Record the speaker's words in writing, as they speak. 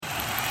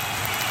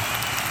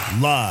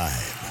Live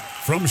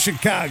from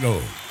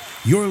Chicago,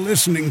 you're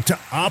listening to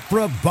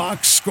Opera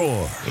Box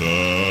Score.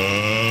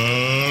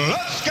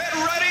 Let's get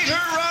ready to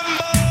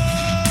rumble!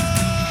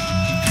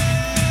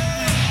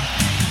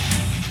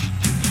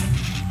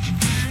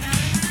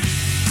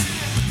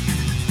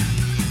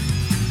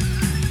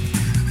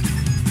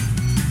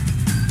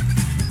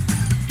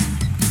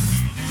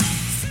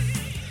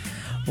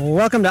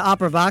 Welcome to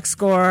Opera Box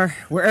Score.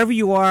 Wherever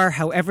you are,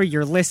 however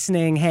you're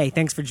listening, hey,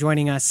 thanks for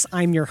joining us.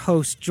 I'm your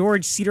host,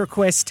 George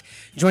Cedarquist,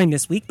 joined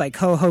this week by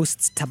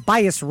co-hosts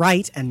Tobias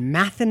Wright and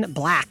Mathen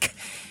Black.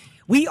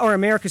 We are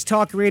America's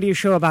talk radio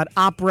show about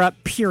opera,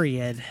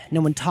 period.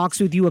 No one talks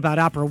with you about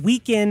opera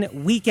week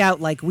in, week out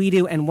like we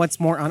do, and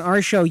what's more, on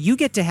our show, you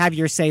get to have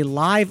your say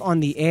live on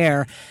the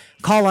air.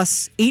 Call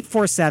us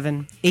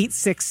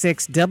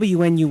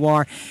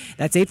 847-866-WNUR.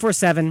 That's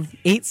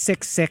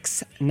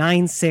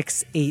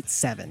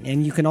 847-866-9687.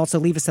 And you can also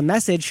leave us a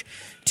message,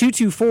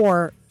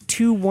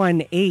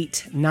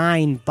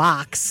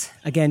 224-2189-BOX.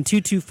 Again,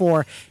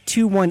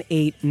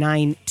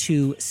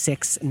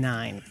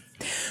 224-218-9269.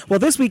 Well,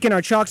 this week in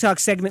our Chalk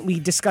Talk segment, we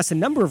discuss a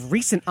number of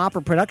recent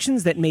opera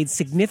productions that made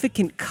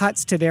significant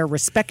cuts to their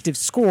respective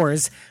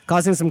scores,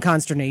 causing some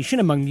consternation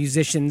among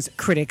musicians,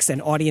 critics,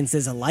 and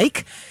audiences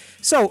alike.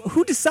 So,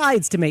 who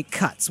decides to make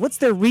cuts? What's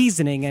their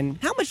reasoning, and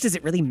how much does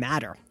it really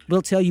matter?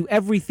 We'll tell you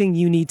everything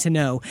you need to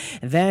know.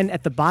 Then,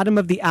 at the bottom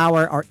of the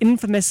hour, our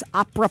infamous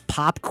Opera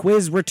Pop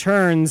quiz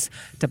returns.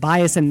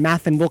 Tobias and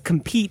Mathen will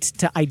compete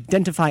to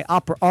identify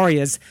opera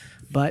arias,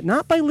 but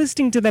not by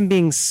listening to them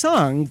being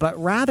sung, but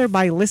rather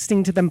by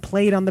listening to them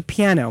played on the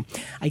piano.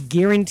 I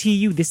guarantee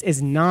you this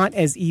is not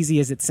as easy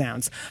as it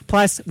sounds.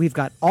 Plus, we've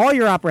got all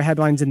your opera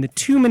headlines in the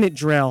 2-minute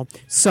drill.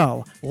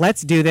 So,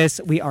 let's do this.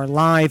 We are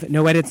live,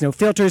 no edits, no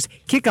filters.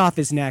 Kickoff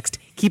is next.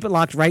 Keep it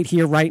locked right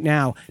here, right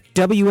now.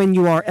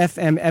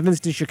 WNUR-FM,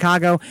 Evanston,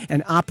 Chicago,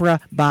 and Opera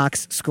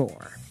Box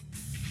Score.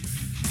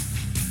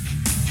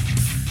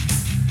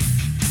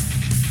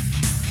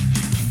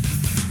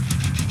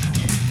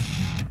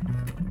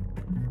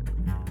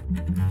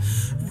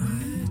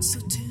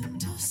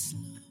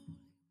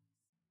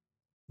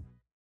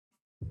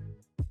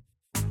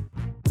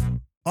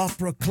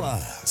 Opera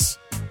class.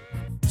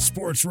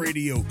 Sports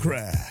radio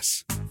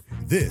crass.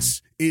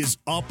 This is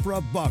Opera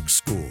Box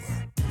Score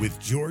with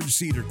George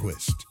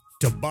Cedarquist,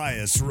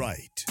 Tobias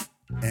Wright,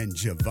 and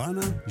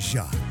Giovanna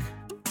Jacques.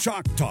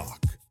 Chalk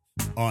Talk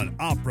on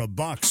Opera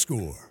Box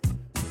Score.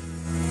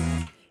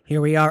 Here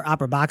we are,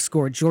 Opera Box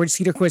Score. George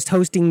Cedarquist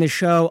hosting the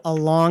show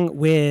along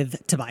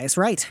with Tobias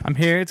Wright. I'm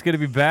here. It's good to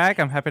be back.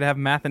 I'm happy to have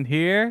Mathen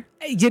here.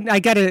 I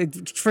got to,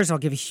 first of all,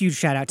 give a huge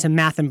shout out to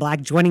Mathen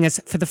Black joining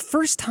us for the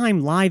first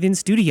time live in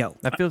studio.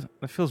 That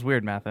feels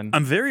weird, Mathen.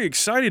 I'm very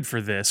excited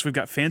for this. We've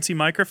got fancy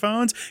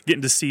microphones,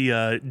 getting to see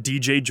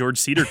DJ George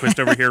Cedarquist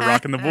over here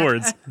rocking the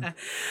boards.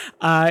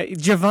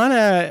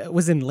 Giovanna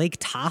was in Lake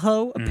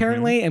Tahoe,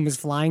 apparently, and was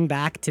flying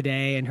back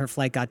today, and her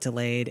flight got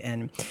delayed.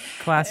 And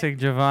classic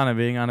Giovanna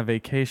being on a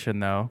vacation,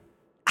 though.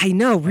 I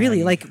know,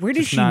 really. Like, where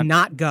does she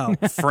not go?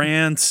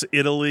 France,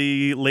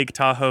 Italy, Lake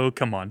Tahoe.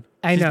 Come on.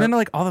 I know. She's been to,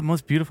 like, all the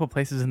most beautiful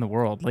places in the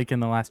world, like, in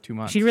the last 2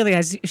 months. She really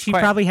has. She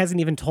probably hasn't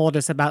even told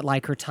us about,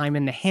 like, her time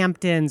in the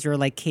Hamptons or,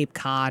 like, Cape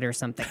Cod or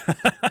something.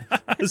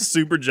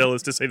 Super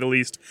jealous, to say the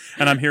least.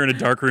 And I'm here in a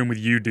dark room with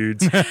you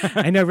dudes.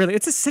 I know, really.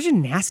 It's such a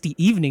nasty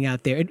evening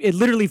out there. It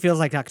literally feels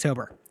like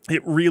October.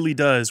 It really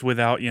does,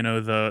 without,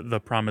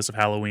 the promise of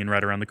Halloween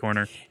right around the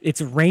corner. It's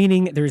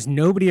raining. There's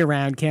nobody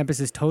around. Campus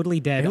is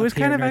totally dead. It was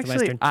kind of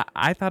actually,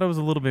 I thought it was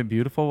a little bit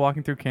beautiful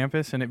walking through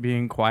campus and it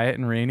being quiet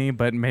and rainy,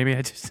 but maybe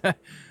I just...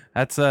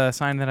 That's a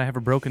sign that I have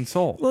a broken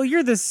soul. Well,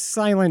 you're the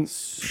silent,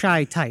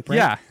 shy type, right?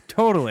 Yeah,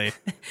 totally.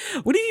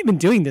 What have you been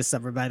doing this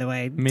summer, by the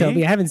way? Me?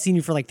 Toby, I haven't seen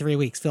you for like 3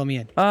 weeks. Fill me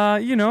in.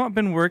 I've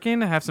been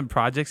working. I have some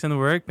projects in the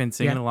work, been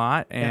singing a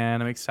lot,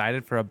 and I'm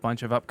excited for a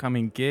bunch of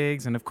upcoming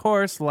gigs. And of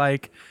course,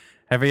 like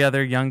every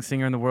other young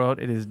singer in the world,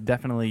 it is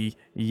definitely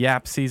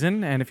YAP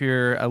season. And if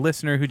you're a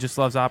listener who just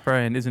loves opera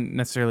and isn't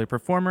necessarily a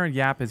performer,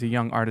 YAP is a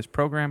young artist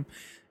program.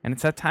 And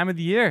it's that time of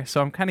the year, so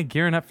I'm kind of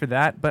gearing up for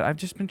that. But I've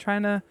just been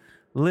trying to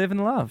live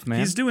and love, man.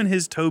 He's doing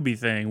his Toby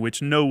thing,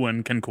 which no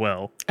one can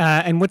quell.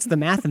 And what's the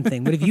Mathen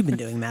thing? What have you been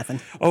doing,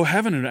 Mathen? Oh,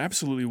 having an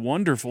absolutely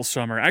wonderful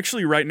summer.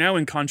 Actually, right now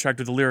in contract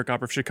with the Lyric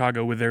Opera of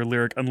Chicago with their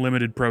Lyric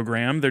Unlimited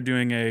program. They're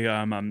doing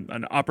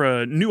an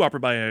new opera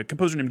by a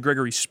composer named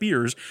Gregory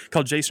Spears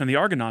called Jason and the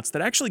Argonauts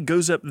that actually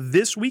goes up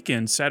this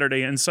weekend,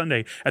 Saturday and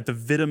Sunday, at the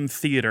Vidum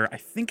Theater. I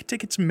think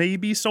tickets may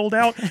be sold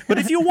out, but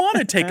if you want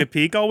to take a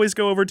peek, always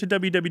go over to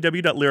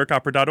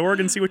www.lyricopera.org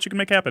and see what you can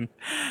make happen.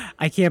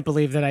 I can't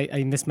believe that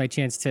I missed my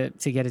chance to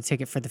get a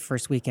ticket for the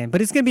first weekend,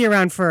 but it's going to be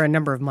around for a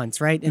number of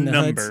months, right? In the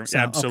hoods? So,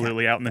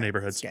 absolutely, out in the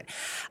neighborhoods. Good.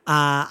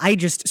 I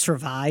just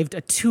survived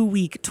a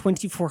 2-week,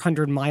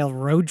 2,400-mile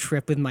road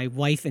trip with my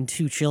wife and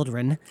 2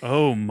 children.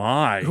 Oh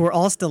my! Who are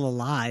all still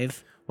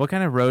alive. What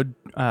kind of road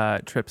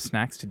trip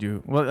snacks did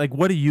you? Well, like,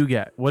 what do you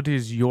get? What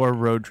is your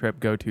road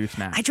trip go-to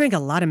snack? I drank a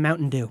lot of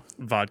Mountain Dew.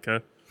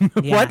 Vodka.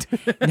 Yeah. What?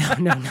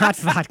 No, not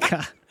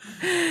vodka.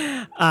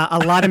 A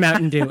lot of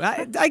Mountain Dew.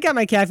 I got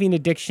my caffeine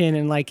addiction,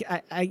 and like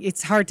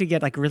it's hard to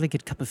get like a really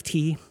good cup of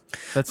tea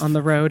on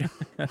the road.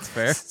 That's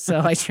fair. So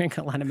I drink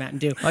a lot of Mountain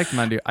Dew. I like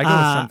Mountain Dew. I go with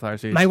sunflower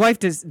seeds. My wife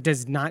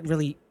does not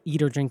really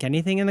eat or drink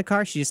anything in the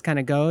car. She just kind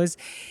of goes.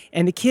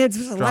 And the kids,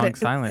 there's a lot of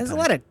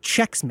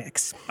Chex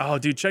Mix. Oh,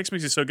 dude, Chex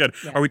Mix is so good.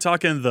 Yeah. Are we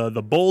talking the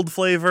bold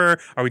flavor?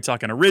 Are we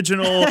talking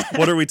original?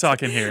 What are we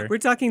talking here? We're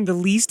talking the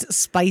least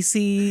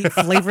spicy,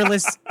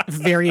 flavorless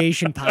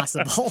variation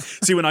possible.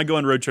 See, when I go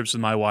on road trips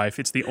with my wife,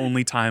 it's the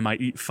only time I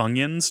eat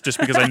Funyuns, just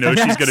because I know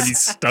she's going to be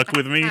stuck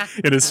with me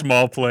in a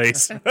small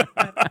place.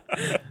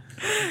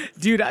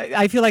 Dude,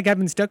 I feel like I've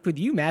been stuck with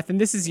you, Matt, and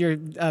this is your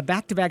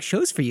back-to-back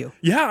shows for you.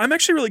 Yeah, I'm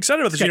actually really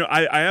excited about this. Okay.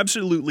 I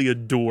absolutely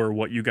adore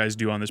what you guys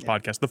do on this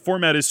podcast. The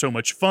format is so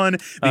much fun.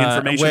 The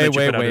information that you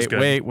put out is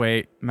good.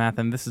 Wait,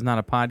 Mathen, this is not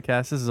a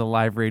podcast. This is a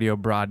live radio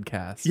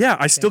broadcast. Yeah,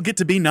 I still get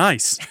to be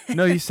nice.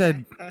 No, you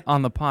said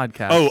on the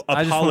podcast. Oh,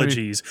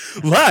 apologies.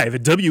 Live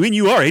at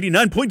WNUR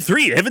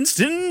 89.3,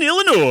 Evanston,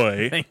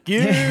 Illinois. Thank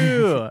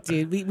you.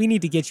 Dude, we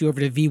need to get you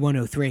over to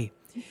V103.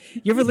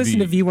 You ever listen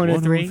to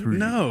V103?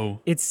 No.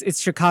 It's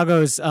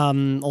Chicago's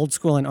old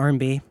school and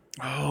R&B.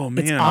 Oh,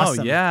 man. It's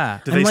awesome. Oh, yeah.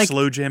 Do they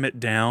slow jam it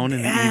down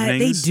in the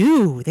evenings?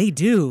 They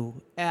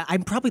do.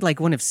 I'm probably like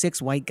one of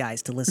 6 white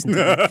guys to listen to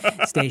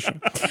the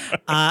station.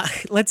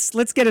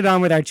 Let's get it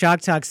on with our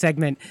Chalk Talk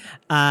segment.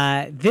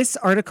 This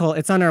article,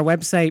 it's on our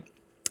website.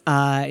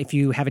 If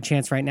you have a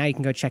chance right now, you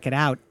can go check it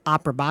out,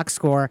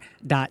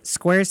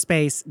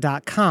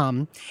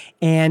 operaboxscore.squarespace.com.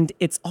 And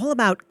it's all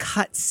about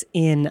cuts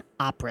in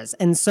operas.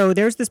 And so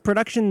there's this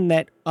production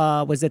that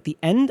was at the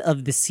end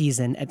of the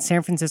season at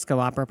San Francisco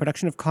Opera, a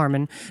production of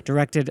Carmen,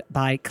 directed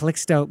by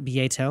Calixto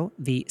Bieto,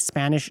 the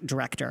Spanish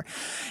director.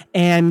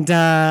 And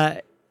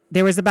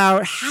there was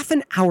about half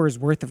an hour's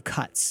worth of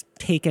cuts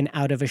taken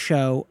out of a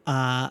show,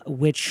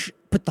 which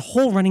put the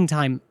whole running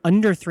time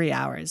under 3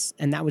 hours,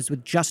 and that was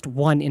with just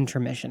one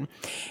intermission.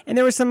 And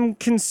there was some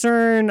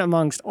concern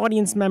amongst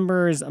audience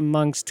members,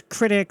 amongst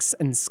critics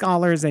and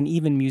scholars, and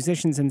even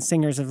musicians and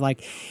singers of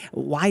like,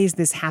 why is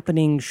this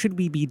happening? Should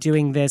we be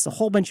doing this? A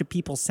whole bunch of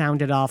people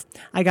sounded off.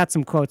 I got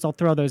some quotes. I'll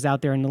throw those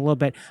out there in a little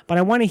bit, but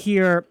I want to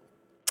hear,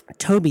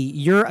 Toby,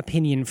 your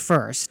opinion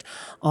first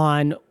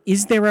on,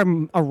 is there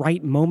a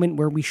right moment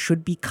where we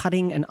should be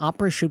cutting an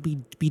opera? Should we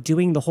be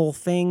doing the whole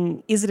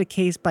thing? Is it a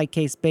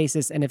case-by-case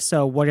basis? And if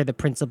so, what are the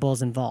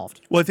principles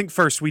involved? Well, I think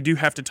first we do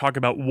have to talk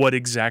about what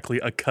exactly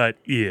a cut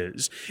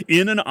is.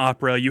 In an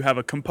opera, you have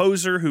a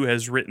composer who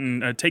has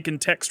taken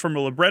text from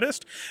a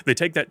librettist. They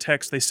take that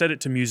text, they set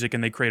it to music,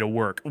 and they create a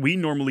work. We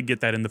normally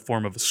get that in the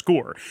form of a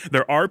score.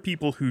 There are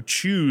people who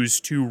choose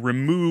to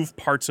remove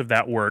parts of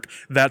that work.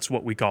 That's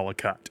what we call a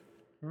cut.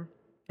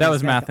 That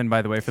was Mathen,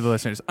 by the way, for the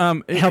listeners.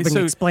 Helping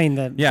explain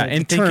the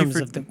terms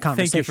of the conversation.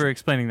 Thank you for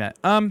explaining that.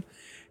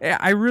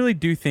 I really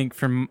do think,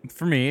 for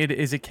me, it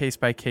is a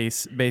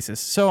case-by-case basis.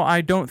 So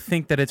I don't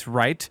think that it's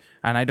right,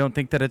 and I don't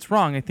think that it's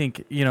wrong. I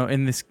think,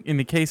 in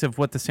the case of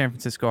what the San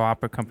Francisco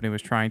Opera Company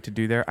was trying to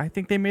do there, I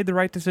think they made the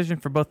right decision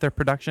for both their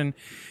production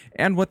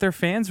and what their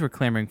fans were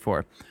clamoring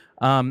for.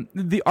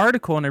 The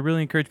article, and I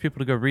really encourage people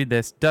to go read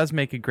this, does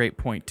make a great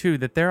point, too,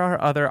 that there are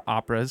other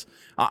operas.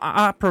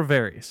 Opera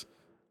varies.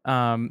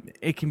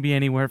 It can be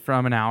anywhere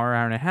from an hour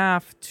and a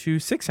half to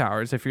 6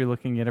 hours if you're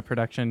looking at a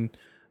production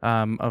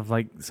of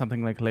like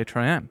something like Les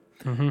Troyens,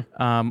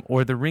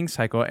 or the Ring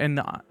Cycle. And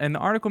the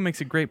article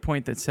makes a great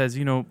point that says,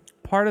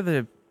 part of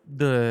the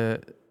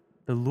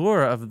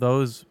lure of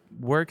those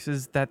works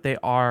is that they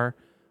are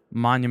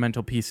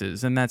monumental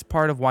pieces, and that's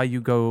part of why you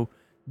go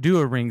do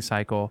a Ring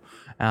Cycle.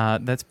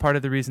 That's part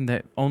of the reason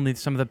that only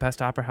some of the best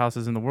opera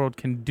houses in the world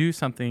can do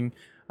something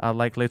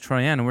like Les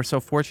Troyens, and we're so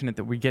fortunate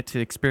that we get to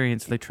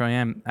experience Les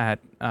Troyens at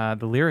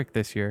the Lyric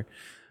this year.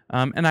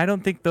 And I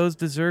don't think those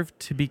deserve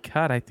to be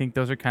cut. I think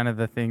those are kind of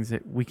the things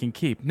that we can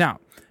keep. Now,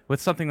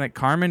 with something like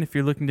Carmen, if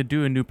you're looking to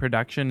do a new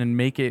production and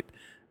make it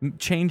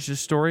change the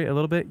story a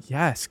little bit,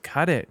 yes,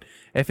 cut it.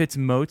 If it's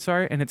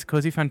Mozart and it's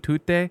Così fan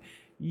tutte,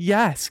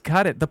 yes,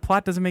 cut it. The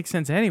plot doesn't make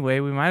sense anyway.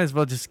 We might as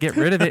well just get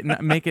rid of it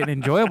and make it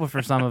enjoyable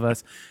for some of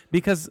us.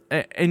 Because,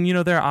 and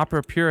there are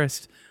opera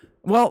purists.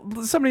 Well,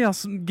 somebody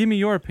else, give me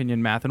your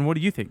opinion, Matt, and what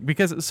do you think?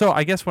 Because, so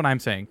I guess what I'm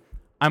saying,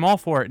 I'm all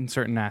for it in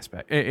certain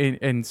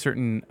in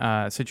certain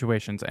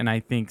situations, and I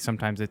think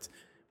sometimes it's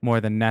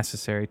more than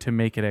necessary to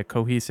make it a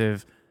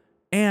cohesive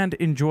and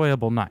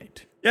enjoyable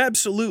night. Yeah,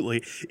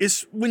 absolutely.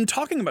 It's when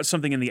talking about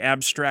something in the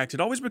abstract, it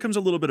always becomes a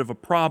little bit of a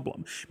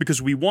problem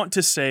because we want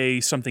to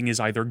say something is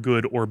either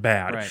good or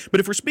bad. Right.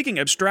 But if we're speaking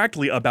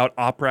abstractly about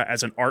opera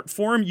as an art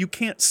form, you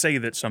can't say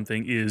that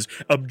something is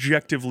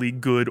objectively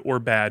good or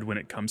bad when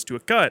it comes to a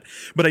cut.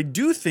 But I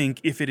do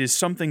think if it is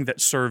something that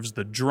serves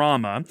the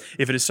drama,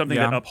 if it is something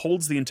that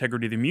upholds the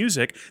integrity of the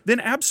music, then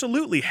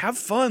absolutely have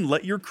fun.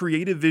 Let your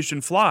creative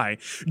vision fly.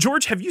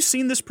 George, have you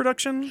seen this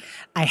production?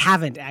 I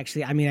haven't,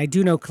 actually. I mean, I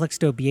do know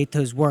Calixto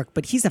Bieto's work,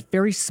 but he's a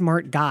very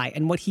smart guy.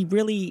 And what he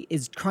really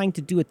is trying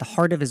to do at the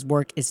heart of his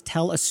work is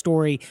tell a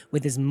story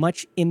with as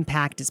much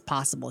impact as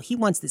possible. He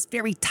wants this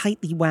very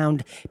tightly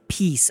wound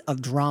piece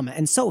of drama.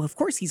 And so, of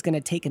course, he's going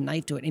to take a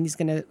knife to it and he's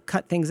going to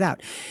cut things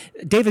out.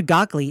 David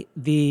Gockley,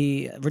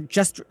 the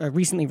just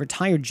recently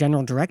retired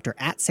general director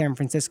at San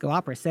Francisco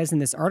Opera, says in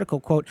this article,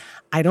 quote,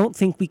 "I don't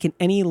think we can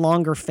any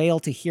longer fail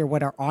to hear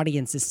what our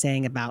audience is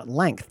saying about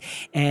length."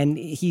 And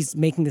he's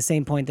making the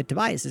same point that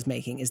Tobias is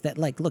making, is that,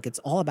 like, look, it's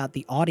all about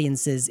the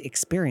audience's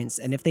experience.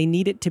 And if they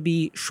need it to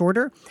be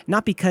shorter,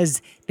 not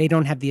because they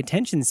don't have the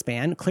attention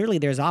span, clearly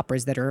there's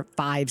operas that are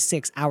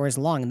 5-6 hours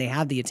long and they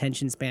have the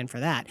attention span for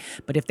that.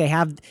 But if they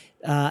have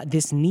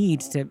this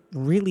need to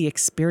really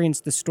experience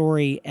the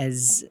story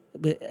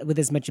with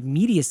as much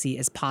immediacy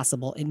as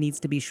possible, it needs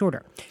to be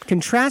shorter.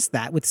 Contrast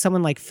that with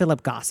someone like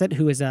Philip Gossett,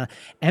 who is a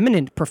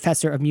eminent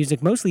professor of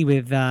music, mostly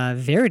with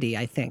Verdi,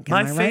 I think.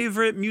 My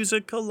favorite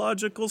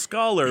musicological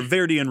scholar,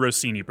 Verdi and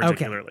Rossini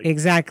particularly. Okay,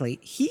 exactly.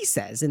 He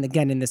says, and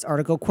again in this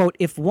article, quote,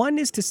 "If one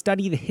is to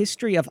study the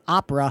history of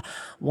opera,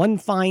 one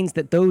finds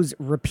that those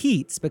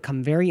repeats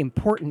become very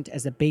important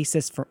as a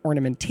basis for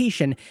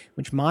ornamentation,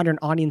 which modern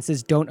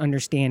audiences don't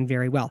understand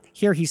very well."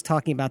 Here he's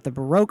talking about the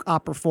Baroque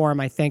opera form,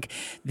 I think,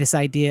 this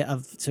idea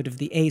of sort of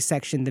the A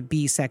section, the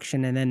B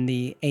section, and then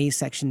the A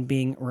section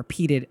being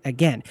repeated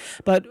again.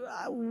 But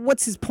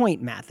what's his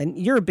point, Matt? And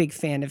you're a big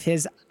fan of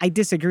his. I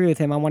disagree with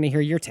him. I want to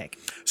hear your take.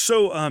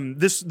 So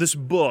this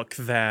book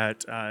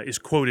that is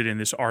quoted in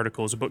this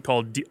article is a book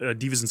called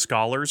Divas and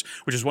Scholars,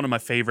 which is one of my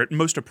favorite,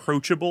 most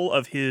approachable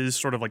of his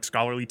sort of like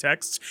scholarly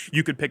texts.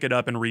 You could pick it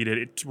up and read it.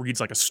 It reads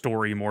like a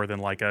story more than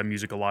like a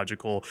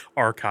musicological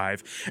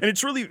archive. And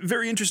it's really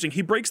very interesting.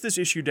 He breaks this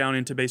issue down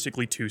into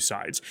basically two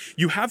sides.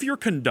 You have your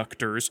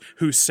conductors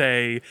who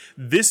say,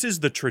 "This is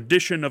the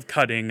tradition of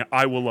cutting.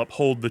 I will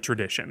uphold the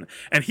tradition."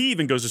 And he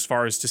even goes as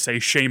far as to say,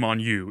 "Shame on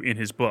you," in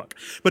his book.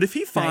 But if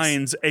he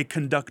finds a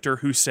conductor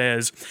who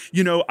says,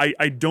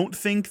 I don't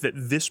think that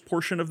this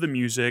portion of the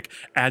music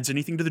adds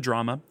anything to the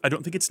drama. I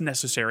don't think it's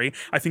necessary.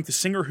 I think the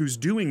singer who's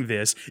doing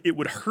this, it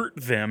would hurt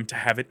them to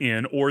have it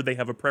in, or they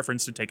have a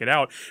preference to take it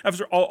out.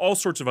 After all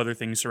sorts of other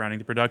things surrounding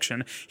the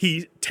production.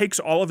 He takes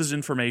all of his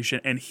information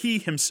and he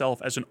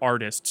himself, as an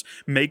artist,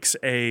 makes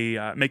a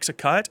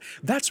cut.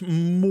 That's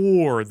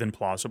more than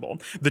plausible.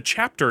 The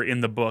chapter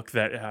in the book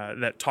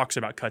that talks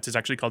about cuts is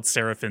actually called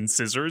Seraphin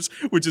Scissors,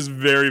 which is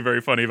very,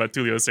 very funny, about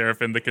Tullio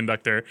Seraphin, the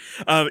conductor.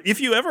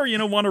 If you ever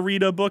want to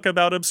read a book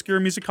about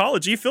obscure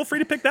musicology, feel free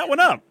to pick that one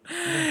up.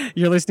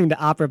 You're listening to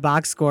Opera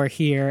Box Score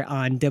here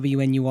on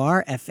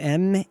WNUR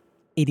FM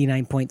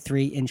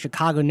 89.3 in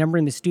Chicago. Number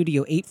in the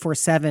studio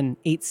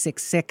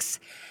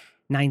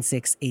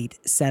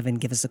 847-866-9687.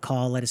 Give us a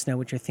call. Let us know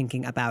what you're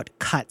thinking about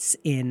cuts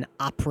in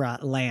opera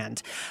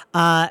land.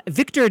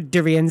 Victor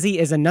de Rienzi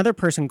is another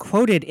person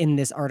quoted in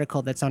this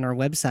article that's on our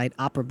website,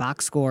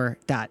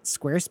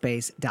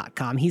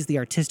 operaboxscore.squarespace.com. He's the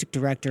artistic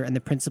director and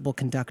the principal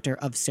conductor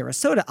of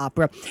Sarasota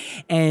Opera.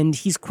 And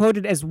he's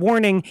quoted as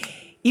warning,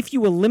 "If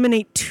you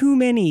eliminate too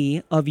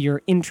many of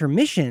your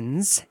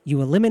intermissions,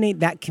 you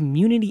eliminate that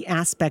community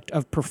aspect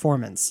of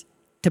performance."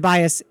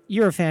 Tobias,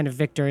 you're a fan of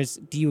Victor's.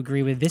 Do you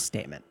agree with this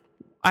statement?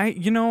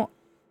 And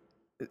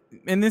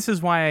this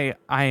is why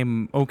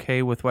I'm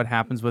okay with what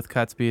happens with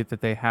cuts, be it that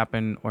they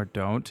happen or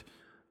don't.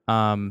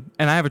 And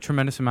I have a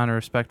tremendous amount of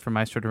respect for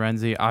Maestro de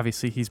Rienzi.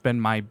 Obviously, he's been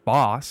my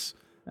boss.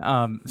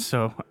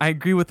 So I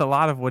agree with a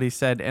lot of what he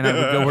said, and I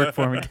would go work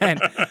for him again.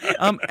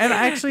 And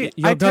actually,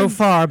 You'll go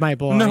far, my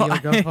boy. No, You'll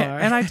go far.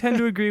 And I tend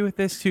to agree with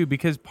this too,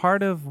 because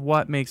part of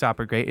what makes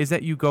opera great is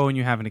that you go and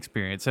you have an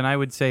experience. And I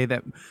would say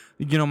that,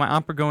 my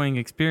opera going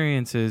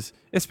experiences,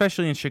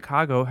 especially in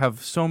Chicago,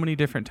 have so many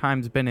different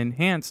times been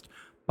enhanced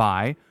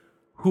by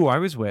who I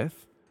was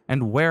with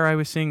and where I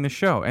was seeing the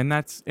show. And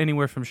that's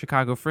anywhere from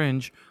Chicago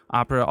Fringe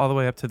Opera all the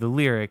way up to the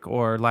Lyric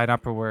or Light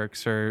Opera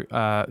Works or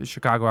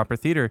Chicago Opera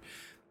Theater.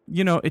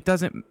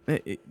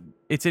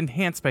 It's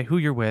enhanced by who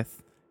you're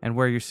with and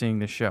where you're seeing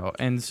the show.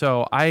 And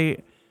so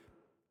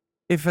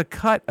if a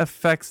cut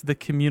affects the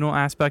communal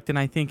aspect, and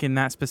I think in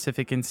that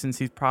specific instance,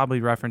 he's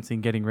probably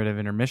referencing getting rid of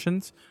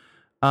intermissions,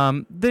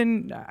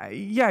 then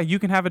you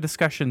can have a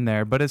discussion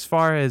there. But as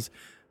far as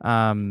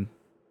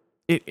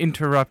it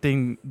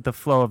interrupting the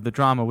flow of the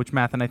drama, which,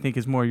 Matthew, I think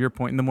is more your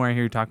point, and the more I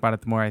hear you talk about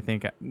it, the more I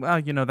think,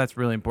 that's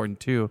really important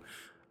too.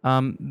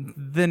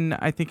 Then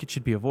I think it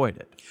should be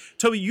avoided.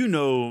 Toby,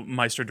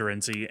 Maestro de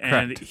Rienzi,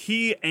 and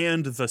he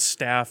and the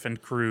staff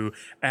and crew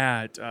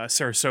at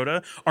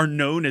Sarasota are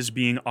known as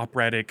being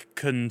operatic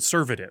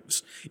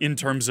conservatives in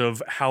terms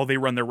of how they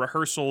run their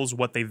rehearsals,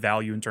 what they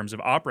value in terms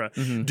of opera.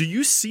 Mm-hmm. Do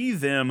you see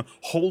them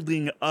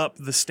holding up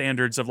the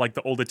standards of like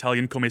the old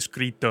Italian come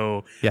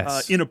scritto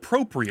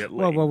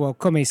inappropriately? Whoa,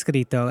 come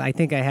scritto. I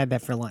think I had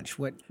that for lunch.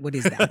 What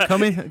is that?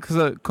 Come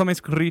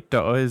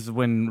scritto is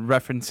when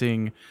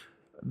referencing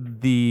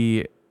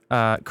the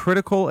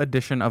critical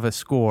edition of a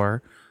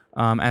score,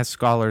 as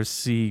scholars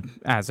see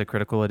as a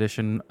critical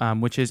edition,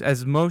 which is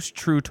as most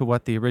true to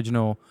what the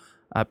original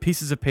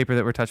pieces of paper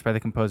that were touched by the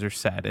composer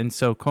said. And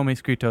so come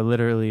scritto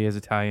literally is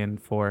Italian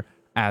for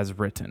as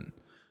written.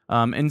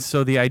 And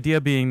so the idea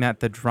being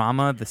that the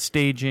drama, the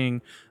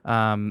staging,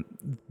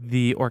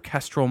 the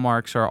orchestral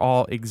marks are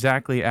all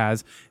exactly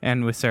as,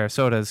 and with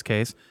Sarasota's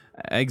case,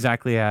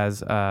 exactly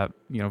as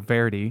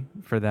Verdi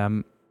for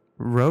them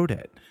wrote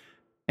it.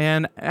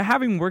 And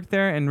having worked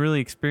there and really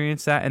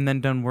experienced that, and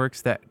then done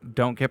works that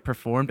don't get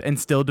performed and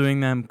still doing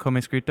them come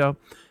scritto,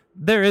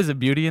 there is a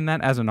beauty in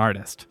that as an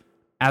artist.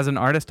 As an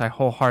artist, I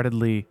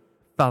wholeheartedly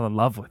fell in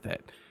love with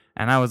it.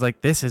 And I was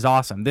like, this is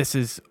awesome. This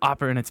is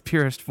opera in its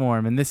purest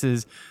form. And this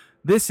is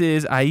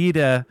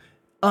Aida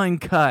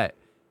uncut.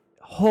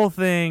 Whole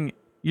thing.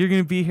 You're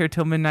going to be here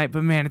till midnight,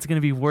 but man, it's going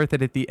to be worth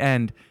it at the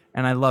end.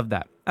 And I love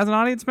that. As an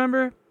audience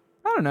member,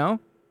 I don't know.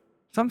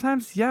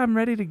 Sometimes, I'm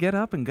ready to get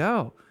up and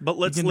go. But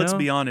let's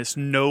be honest.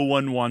 No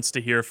one wants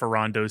to hear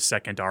Ferrando's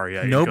second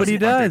aria. Nobody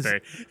does.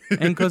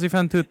 In Così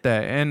fan tutte.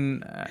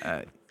 And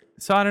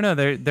so I don't know.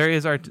 There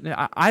is art.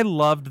 I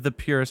loved the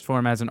purest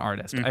form as an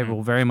artist. I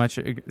will very much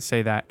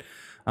say that.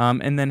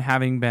 And then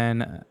having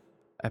been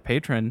a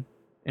patron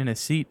in a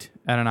seat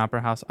at an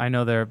opera house, I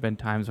know there have been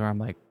times where I'm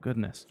like,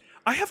 goodness.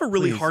 I have a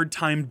really hard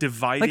time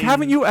dividing. Like,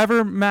 haven't you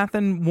ever,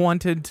 Mathen,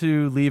 wanted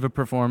to leave a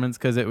performance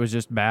because it was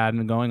just bad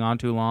and going on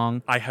too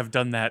long? I have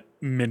done that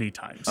many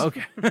times.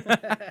 Okay.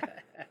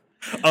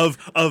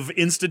 of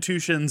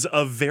institutions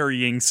of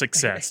varying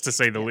success, to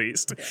say the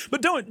least.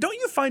 But don't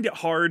you find it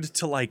hard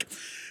to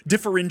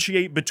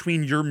differentiate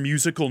between your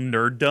musical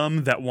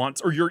nerddom that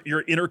wants, or your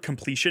inner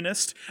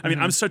completionist? I mean,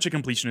 I'm such a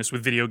completionist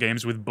with video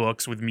games, with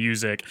books, with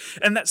music,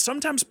 and that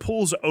sometimes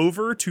pulls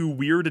over to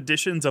weird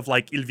editions of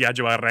Il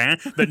Viaggio a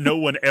Reims that no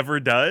one ever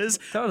does.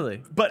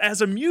 Totally. But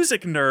as a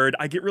music nerd,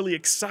 I get really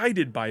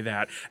excited by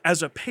that.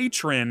 As a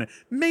patron,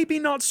 maybe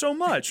not so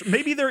much.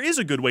 Maybe there is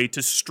a good way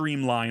to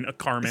streamline a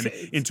Carmen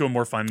into a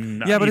more fun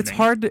but evening. it's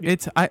hard.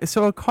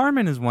 So a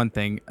Carmen is one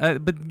thing,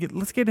 but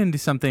let's get into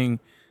something.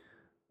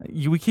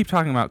 We keep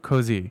talking about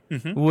Così,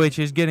 which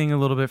is getting a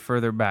little bit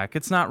further back.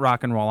 It's not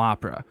rock and roll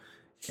opera,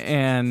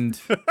 and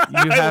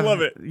I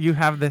love it. You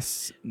have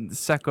this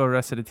secco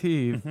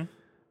recitative.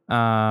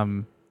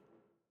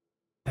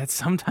 That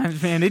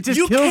sometimes, man, it just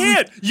kills me.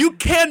 You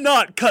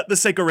cannot cut the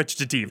secco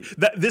recitative.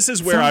 This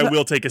is where I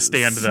will take a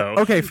stand, though.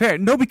 Okay, fair.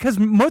 No, because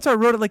Mozart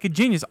wrote it like a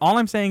genius. All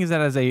I'm saying is that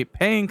as a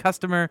paying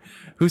customer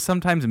who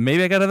sometimes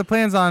maybe I got other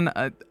plans on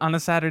a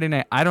Saturday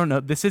night, I don't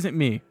know. This isn't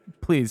me.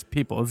 Please,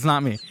 people, it's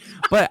not me.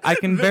 But I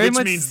can very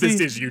much means see.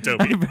 This is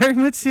Utopia. I can very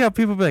much see how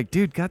people be like,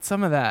 dude, got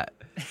some of that.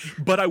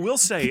 But I will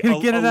say,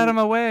 get it out of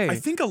my way. I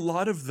think a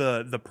lot of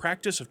the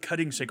practice of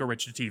cutting secco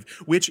recitative,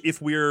 which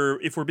if we're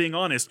being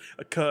honest,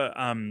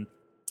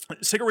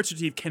 secco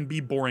recitative can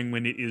be boring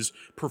when it is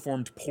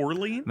performed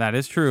poorly. That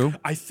is true.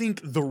 I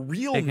think the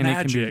real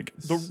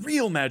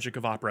magic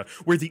of opera,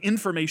 where the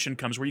information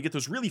comes, where you get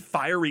those really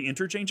fiery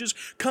interchanges,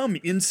 come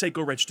in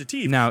secco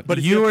recitative. Now,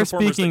 but you are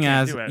speaking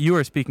as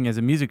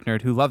a music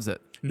nerd who loves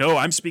it. No,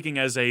 I'm speaking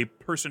as a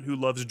person who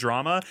loves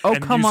drama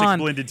and come music on.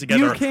 blended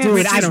together. You can't,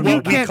 Dude, I don't know.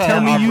 You can't tell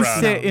me opera. you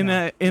sit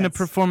in a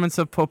performance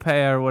of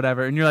Popeye or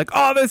whatever, and you're like,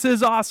 "Oh, this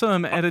is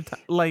awesome!" At a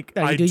I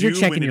you're do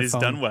checking when it your is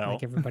phone, done well.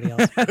 like everybody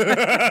else.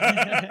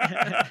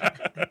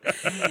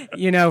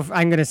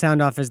 I'm going to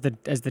sound off as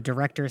the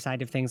director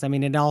side of things. I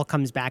mean, it all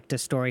comes back to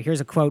story.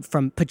 Here's a quote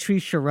from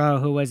Patrice Chéreau,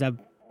 who was a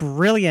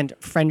brilliant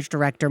French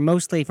director,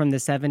 mostly from the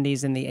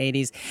 70s and the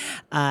 80s.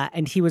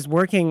 And he was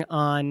working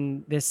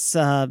on this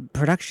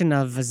production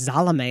of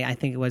Salome, I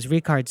think it was,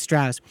 Richard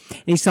Strauss.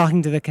 And he's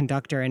talking to the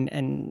conductor, and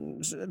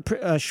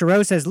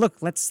Chéreau says,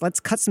 look, let's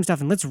cut some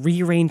stuff and let's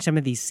rearrange some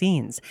of these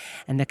scenes.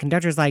 And the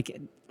conductor's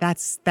like,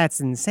 that's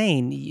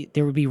insane.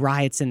 There would be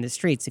riots in the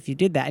streets if you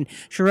did that. And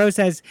Chéreau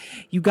says,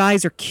 you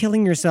guys are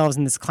killing yourselves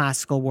in this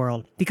classical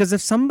world, because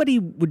if somebody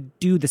would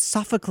do the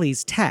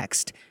Sophocles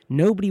text,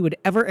 nobody would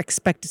ever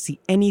expect to see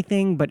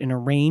anything but an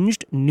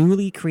arranged,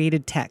 newly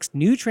created text,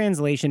 new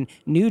translation,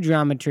 new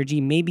dramaturgy,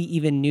 maybe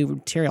even new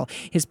material.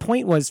 His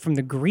point was, from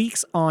the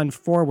Greeks on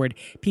forward,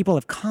 people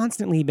have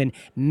constantly been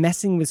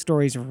messing with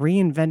stories,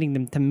 reinventing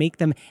them to make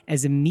them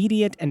as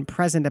immediate and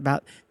present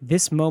about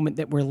this moment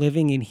that we're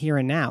living in here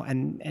and now.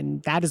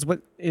 And that is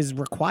what is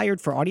required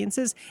for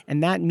audiences,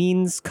 and that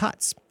means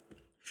cuts.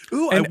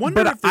 Ooh, I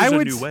wonder if there's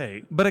a new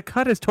way. But a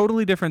cut is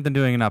totally different than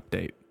doing an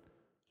update.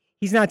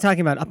 He's not talking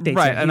about updates.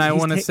 Right, and I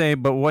want to say,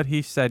 but what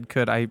he said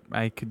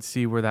I could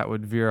see where that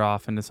would veer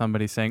off into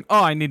somebody saying,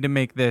 oh, I need to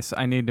make this,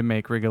 I need to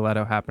make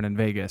Rigoletto happen in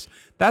Vegas.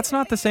 That's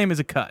not the same as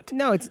a cut.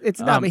 No,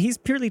 it's not, but he's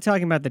purely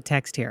talking about the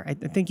text here. I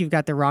think you've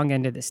got the wrong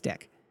end of the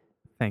stick.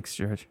 Thanks,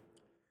 George.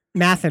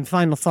 Math and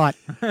final thought.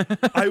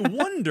 I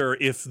wonder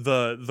if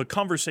the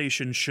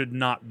conversation should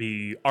not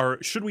be,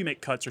 should we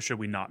make cuts or should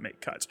we not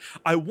make cuts?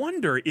 I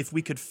wonder if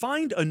we could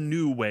find a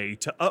new way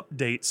to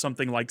update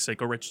something like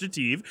secco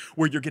recitative,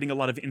 where you're getting a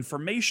lot of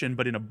information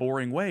but in a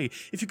boring way.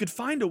 If you could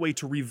find a way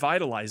to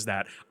revitalize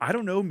that, I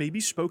don't know, maybe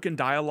spoken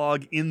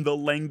dialogue in the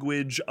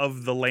language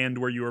of the land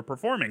where you are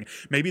performing.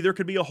 Maybe there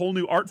could be a whole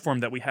new art form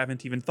that we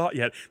haven't even thought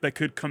yet that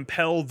could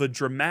compel the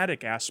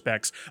dramatic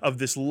aspects of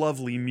this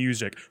lovely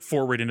music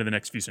forward into the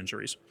next few centuries.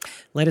 centuries.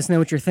 Let us know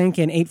what you're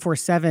thinking.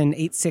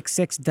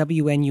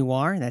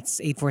 847-866-WNUR.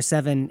 That's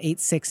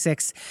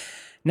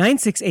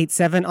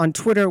 847-866-9687. On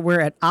Twitter,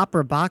 we're at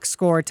Opera Box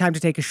Score. Time to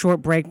take a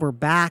short break. We're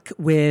back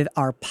with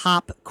our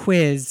pop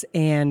quiz.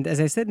 And as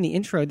I said in the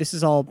intro, this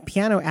is all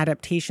piano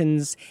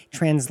adaptations,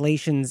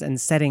 translations, and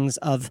settings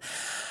of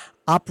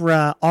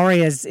opera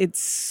arias.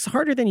 It's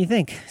harder than you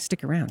think.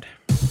 Stick around.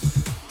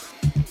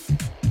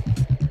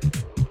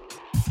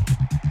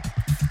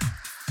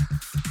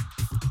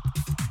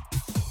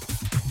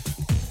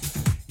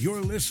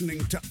 You're listening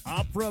to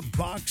Opera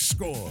Box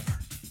Score.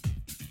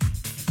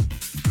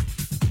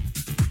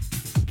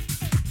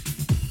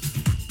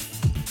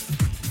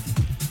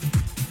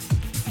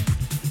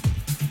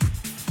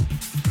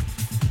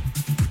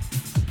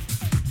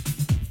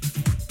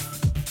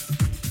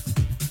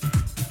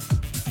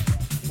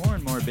 More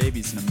and more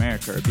babies in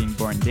America are being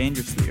born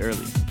dangerously early,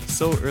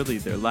 so early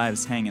their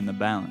lives hang in the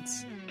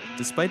balance.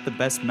 Despite the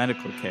best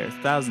medical care,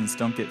 thousands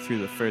don't get through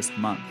the first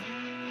month.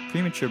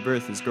 Premature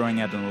birth is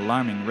growing at an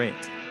alarming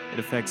rate. It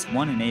affects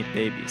 1 in 8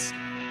 babies.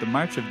 The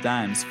March of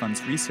Dimes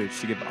funds research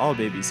to give all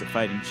babies a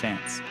fighting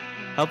chance.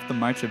 Help the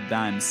March of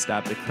Dimes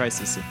stop the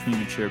crisis of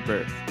premature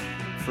birth.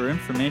 For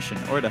information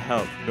or to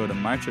help, go to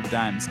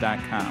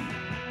marchofdimes.com.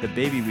 The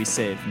baby we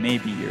save may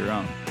be your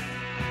own.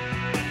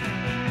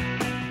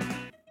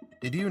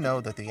 Did you know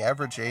that the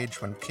average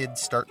age when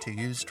kids start to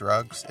use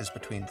drugs is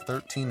between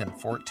 13 and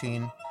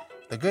 14?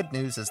 The good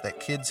news is that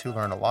kids who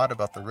learn a lot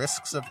about the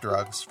risks of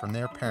drugs from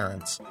their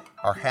parents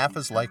are half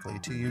as likely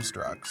to use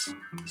drugs.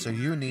 So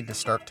you need to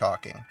start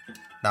talking.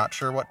 Not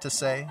sure what to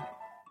say?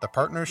 The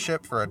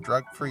Partnership for a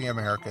Drug-Free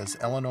America's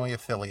Illinois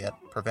affiliate,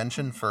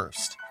 Prevention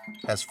First,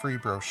 has free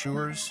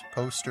brochures,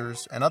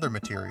 posters, and other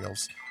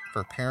materials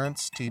for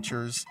parents,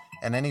 teachers,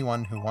 and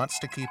anyone who wants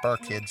to keep our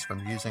kids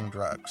from using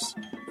drugs.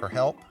 For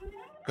help,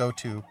 go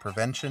to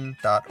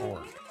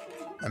prevention.org.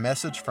 A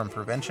message from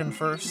Prevention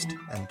First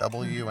and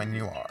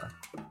WNUR.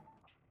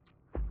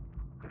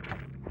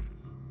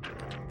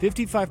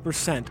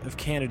 55% of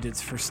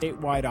candidates for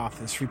statewide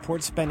office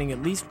report spending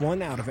at least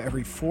 1 out of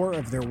every 4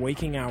 of their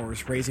waking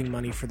hours raising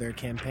money for their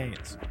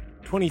campaigns.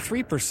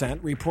 23%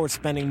 report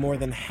spending more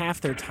than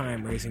half their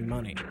time raising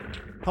money.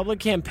 Public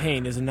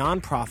Campaign is a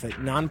nonprofit,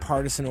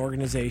 nonpartisan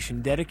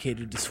organization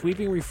dedicated to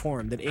sweeping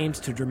reform that aims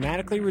to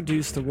dramatically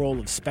reduce the role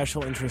of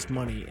special interest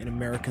money in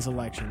America's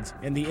elections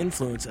and the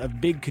influence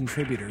of big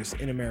contributors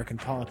in American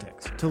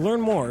politics. To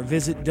learn more,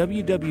 visit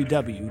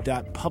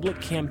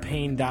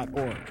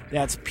www.publiccampaign.org.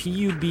 That's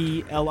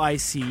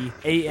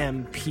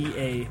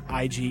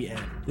PUBLICAMPAIGN.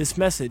 This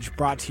message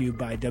brought to you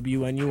by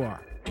WNUR.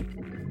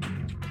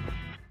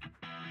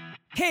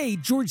 Hey,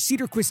 George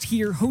Cedarquist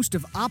here, host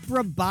of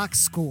Opera Box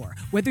Score.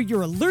 Whether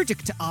you're allergic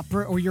to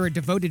opera or you're a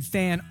devoted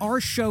fan,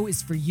 our show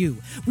is for you.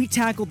 We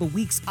tackle the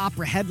week's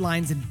opera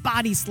headlines and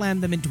body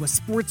slam them into a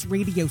sports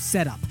radio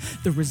setup.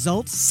 The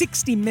result?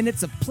 60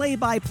 minutes of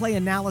play-by-play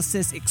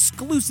analysis,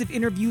 exclusive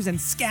interviews, and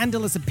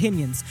scandalous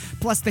opinions,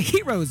 plus the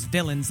heroes,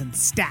 villains, and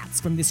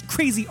stats from this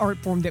crazy art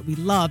form that we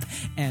love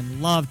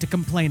and love to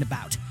complain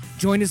about.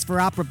 Join us for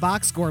Opera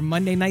Box Score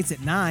Monday nights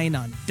at 9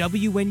 on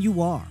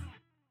WNUR.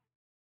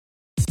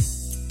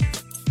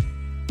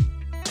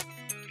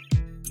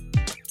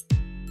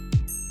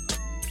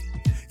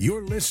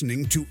 You're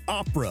listening to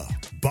Opera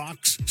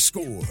Box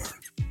Score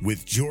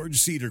with George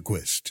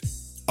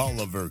Cedarquist,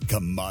 Oliver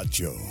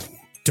Camacho,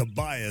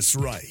 Tobias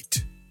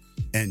Wright,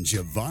 and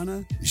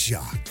Giovanna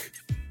Jacques.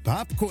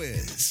 Pop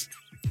quiz.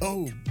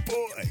 Oh,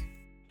 boy.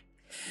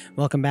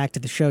 Welcome back to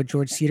the show.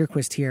 George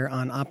Cedarquist here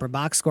on Opera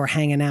Box Score,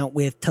 hanging out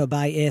with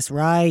Tobias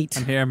Wright.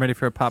 I'm here. I'm ready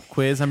for a pop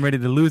quiz. I'm ready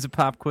to lose a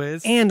pop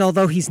quiz. And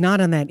although he's not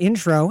on that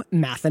intro,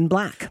 Mathin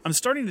Black. I'm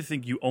starting to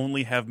think you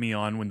only have me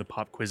on when the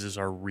pop quizzes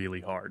are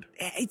really hard.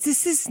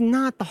 This is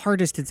not the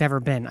hardest it's ever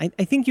been.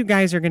 I think you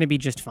guys are going to be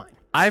just fine.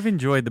 I've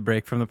enjoyed the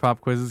break from the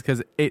pop quizzes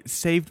because it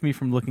saved me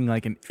from looking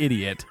like an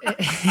idiot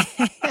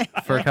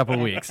for a couple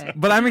weeks.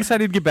 But I'm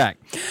excited to get back.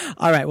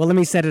 All right, well, let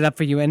me set it up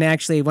for you. And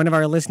actually, one of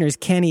our listeners,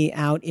 Kenny,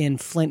 out in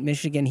Flint,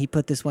 Michigan, he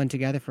put this one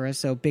together for us.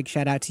 So big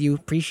shout out to you.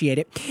 Appreciate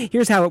it.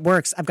 Here's how it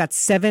works. I've got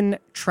 7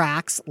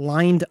 tracks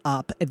lined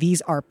up.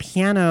 These are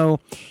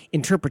piano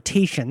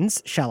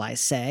interpretations, shall I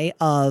say,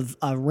 of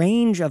a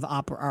range of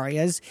opera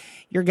arias.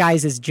 Your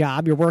guys'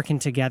 job, you're working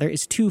together,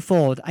 is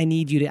twofold. I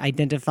need you to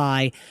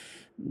identify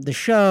the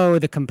show,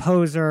 the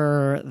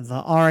composer,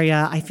 the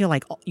aria. I feel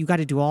like you got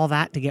to do all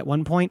that to get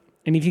 1 point.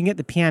 And if you can get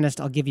the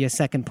pianist, I'll give you a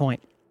 2nd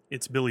point.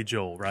 It's Billy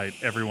Joel, right?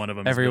 Every one of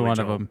them. Every one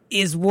of them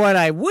is what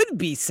I would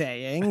be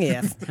saying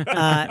if.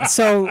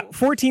 So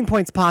 14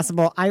 points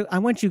possible. I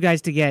want you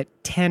guys to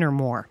get 10 or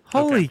more.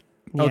 Holy.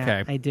 Yeah,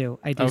 okay. I do.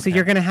 Okay. So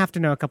you're going to have to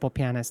know a couple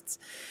pianists.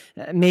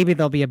 Maybe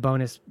there'll be a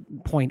bonus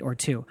point or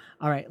 2.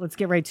 All right, let's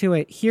get right to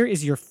it. Here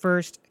is your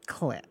first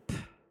clip.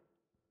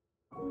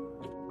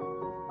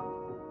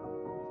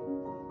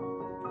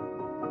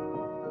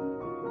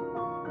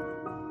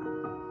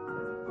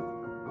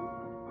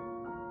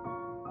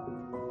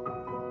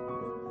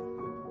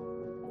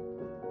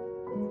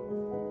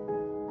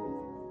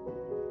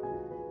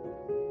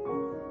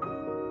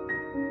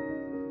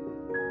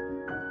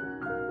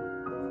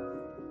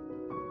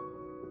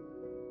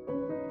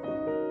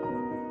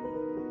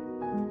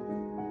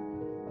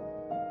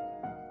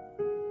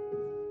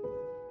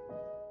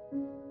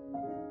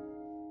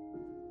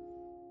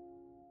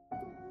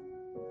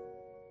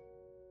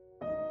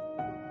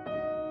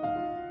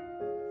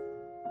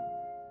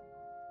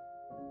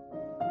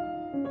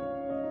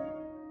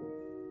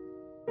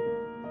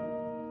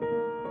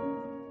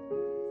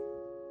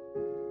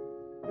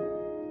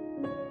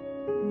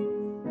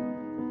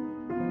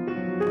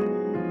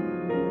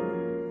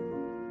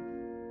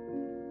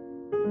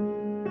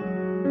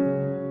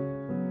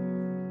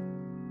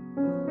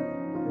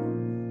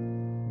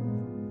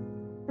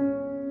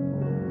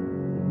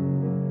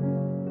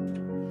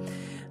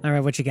 All right,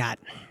 what you got?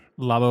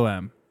 La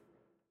Boheme.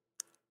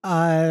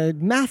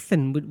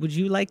 Mathen, would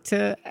you like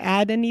to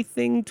add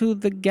anything to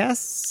the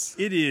guess?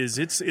 It is.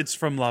 It's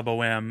from La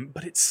Boheme,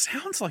 but it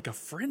sounds like a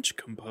French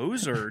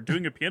composer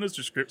doing a piano's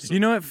description. You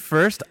know, at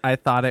first I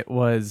thought it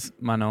was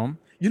Manon.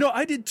 You know,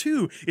 I did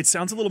too. It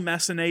sounds a little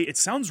Massenet. It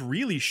sounds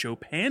really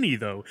Chopin-y,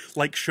 though.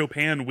 Like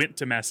Chopin went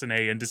to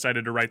Massenet and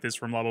decided to write this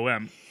from La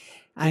Boheme.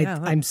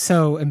 I'm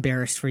so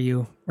embarrassed for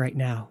you right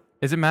now.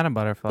 Is it Madame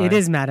Butterfly? It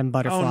is Madame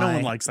Butterfly. Oh, no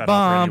one likes that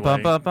opera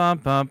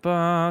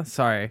anyway.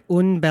 Sorry.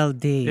 Un Bel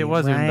Dé. It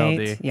was right? Un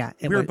Bel Dé. Yeah.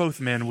 We're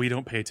both men. We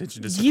don't pay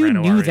attention to soprano You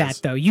knew arias. that,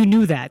 though. You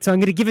knew that. So I'm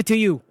going to give it to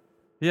you.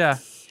 Yeah.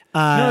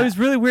 No, it was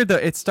really weird, though.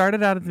 It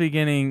started out at the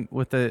beginning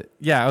with the...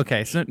 Yeah,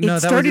 okay. So, no, It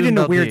that started was in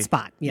a Un Bel weird Dé.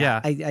 spot.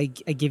 Yeah. I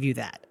give you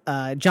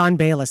that. John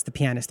Bayliss, the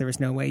pianist, there was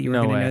no way you were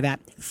No going to way. know that.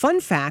 Fun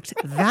fact,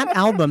 that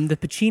album, the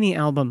Puccini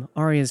album,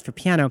 Arias for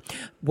Piano,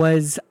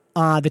 was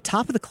the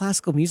top of the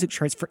classical music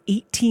charts for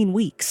 18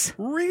 weeks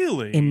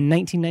Really? in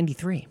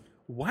 1993.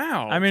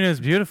 Wow. I mean, it was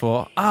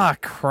beautiful. Ah,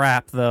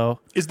 crap, though.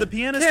 is the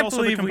pianist Can't also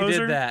the believe we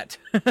composer? did that.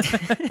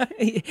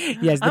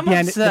 Yes, the I'm the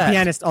upset.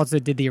 pianist also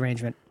did the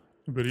arrangement.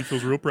 But he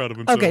feels real proud of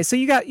himself. Okay, so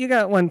you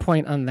got 1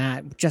 point on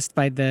that just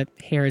by the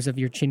hairs of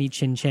your chinny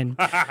chin chin,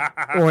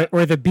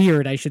 or the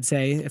beard, I should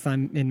say, if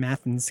I'm in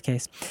Mathen's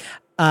case.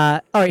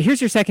 All right,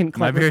 here's your second My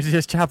clever. beard's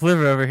just chopped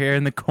liver over here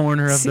in the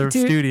corner of the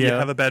Dude, studio. You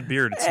have a bad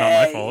beard. It's not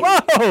my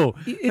fault. Whoa!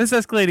 This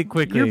escalated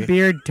quickly. Your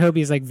beard,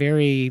 Toby, is like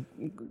very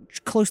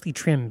closely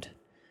trimmed,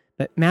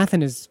 but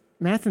Mathen's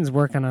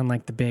working on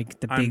like the big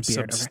I'm beard.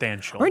 over-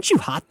 substantial. Aren't you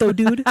hot though,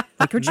 dude?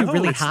 Like, aren't you No,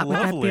 really it's hot with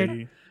that lovely.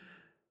 beard?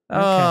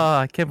 Oh,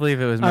 I can't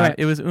believe it was All right.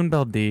 It was Un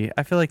Bel Dé.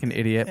 I feel like an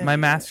idiot. My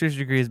master's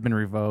degree has been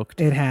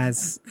revoked. It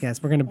has.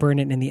 Yes, we're gonna burn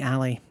it in the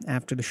alley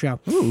after the show.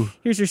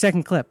 Here's your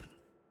second clip.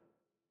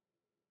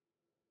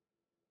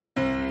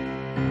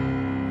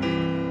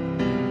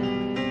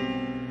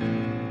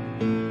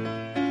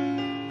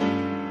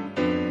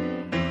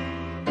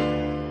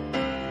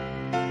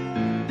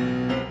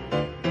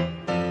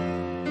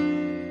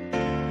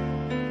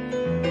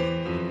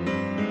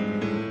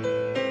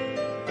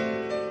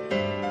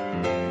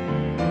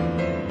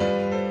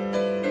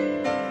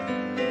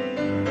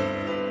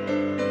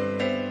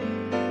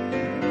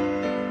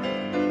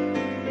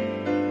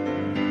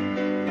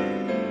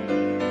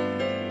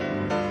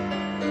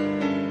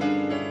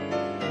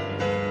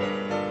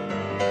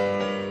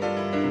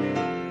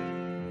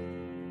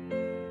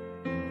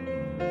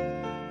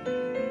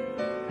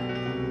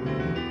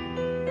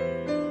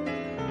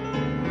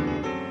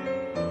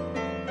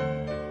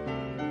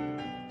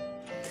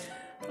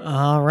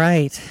 All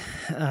right.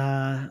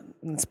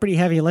 It's pretty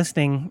heavy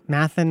listening.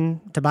 Mathen,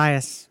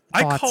 Tobias.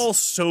 I Thoughts? call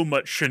so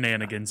much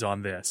shenanigans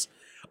on this.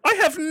 I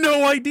have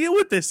no idea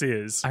what this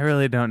is. I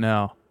really don't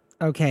know.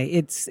 Okay,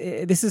 this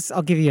is.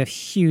 I'll give you a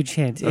huge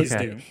hint.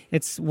 Okay.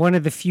 It's one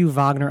of the few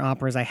Wagner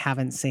operas I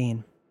haven't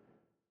seen.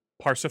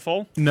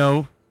 Parsifal?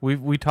 No,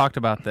 we talked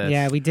about this.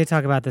 Yeah, we did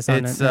talk about this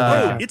on. It's, another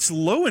Oh, show. it's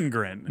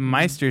Lohengrin.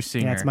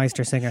 Meistersinger. Yeah, it's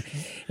Meistersinger.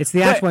 It's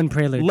the Act But One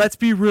prelude. Let's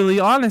be really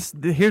honest.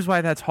 Here's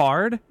why that's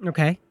hard.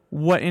 Okay.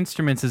 What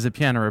instruments is a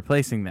piano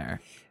replacing there?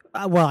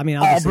 Well, I mean,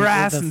 obviously,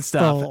 brass the and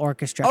stuff. full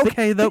orchestra.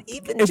 Okay, but though,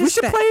 even we just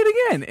should that- play it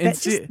again. And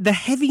That's just the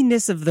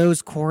heaviness of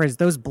those chords,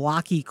 those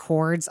blocky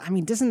chords. I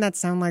mean, doesn't that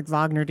sound like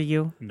Wagner to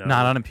you? No.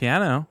 Not on a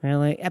piano.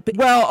 Really? But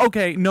Well,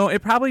 okay, no,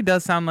 it probably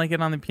does sound like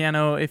it on the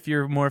piano if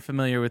you're more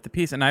familiar with the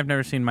piece. And I've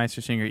never seen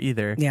Meistersinger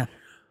either. yeah.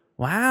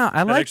 Wow,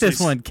 I like actually this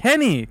one.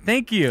 Kenny,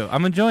 thank you.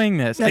 I'm enjoying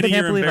this. Now, I the-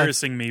 can't You're believe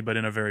embarrassing me, but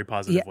in a very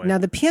positive Yeah. way. Now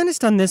the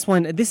pianist on this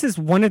one, this is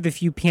one of the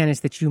few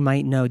pianists that you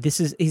might know.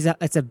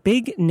 It's a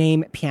big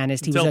name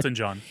pianist. He it's was Elton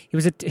John. He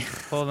was a.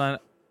 Hold on.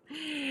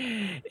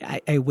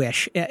 I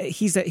wish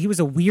he was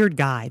a weird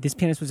guy. This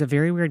pianist was a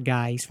very weird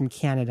guy. He's from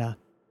Canada.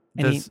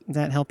 Does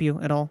that help you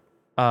at all?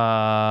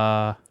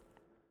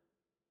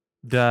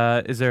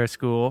 Is there a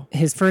school?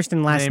 His first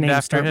and last Named name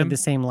after start him? with the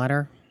same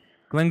letter.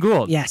 Glenn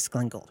Gould. Yes,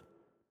 Glenn Gould.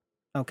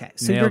 Okay,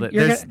 so Nailed you're, it.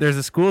 you're There's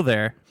a school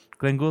there.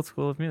 Glenn Gould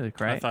School of Music,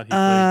 I right? thought he played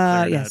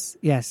clarinet.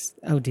 yes.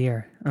 Oh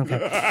dear.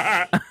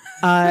 Okay.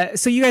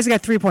 So you guys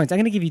got 3 points. I'm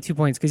going to give you 2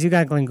 points because you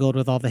got Glenn Gould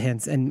with all the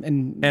hints, and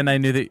And I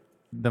knew that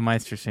the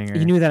Meistersinger.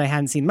 you knew that I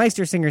hadn't seen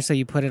Meistersinger, so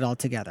you put it all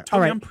together. Toby,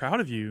 all right. I'm proud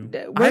of you.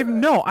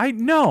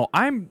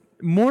 I'm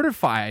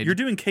mortified. You're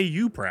doing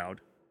KU proud.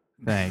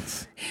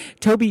 Thanks.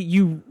 Toby,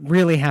 you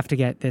really have to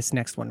get this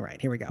next one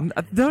right. Here we go.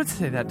 Don't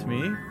say that to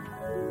me.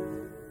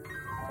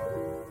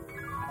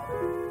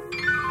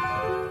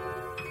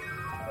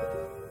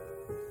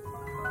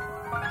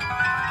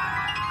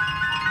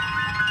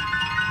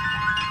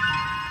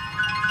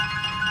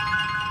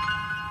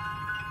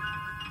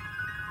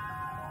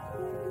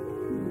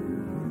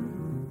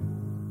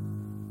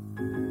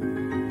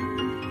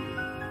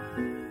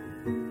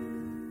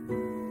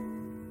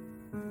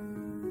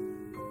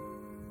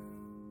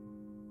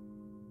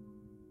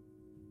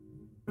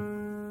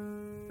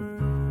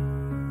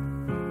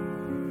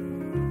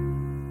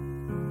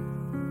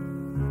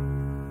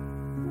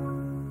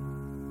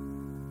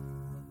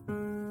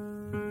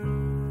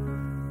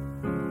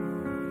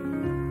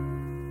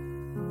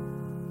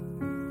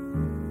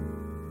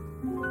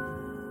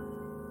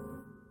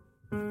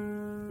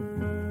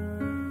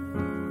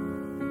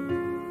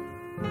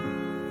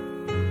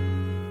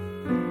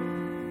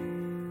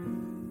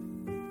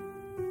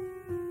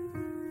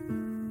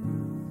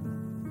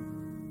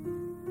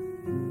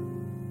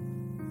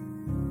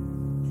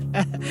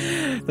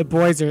 The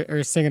boys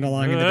are singing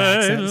along in the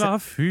back.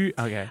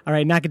 Okay. All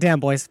right, knock it down,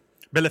 boys.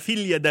 Bella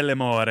Figlia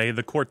dell'Amore,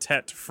 the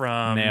quartet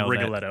from Nailed it.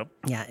 Rigoletto.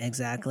 Yeah,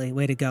 exactly.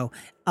 Way to go.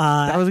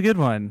 That was a good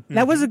one.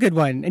 That was a good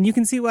one. And you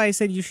can see why I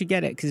said you should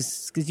get it,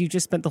 because you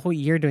just spent the whole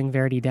year doing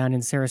Verdi down in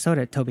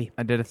Sarasota, Toby.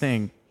 I did a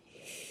thing.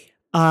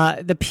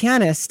 The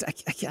pianist,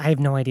 I have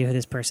no idea who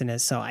this person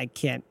is, so I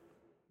can't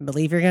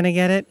believe you're going to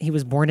get it. He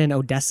was born in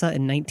Odessa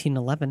in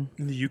 1911.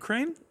 In the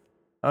Ukraine?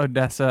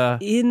 Odessa.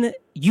 In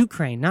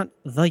Ukraine, not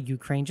the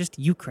Ukraine, just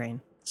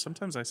Ukraine.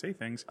 Sometimes I say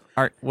things.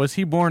 Was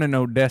he born in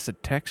Odessa,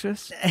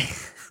 Texas?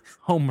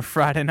 Home of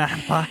Friday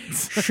Night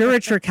Lights. Shura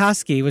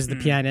Cherkasky was the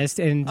pianist,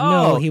 and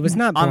no, he was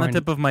not born. On the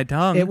tip of my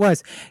tongue. It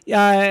was.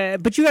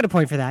 But you got a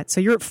point for that.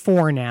 So you're at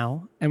 4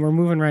 now, and we're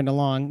moving right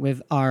along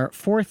with our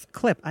 4th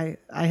clip. I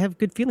have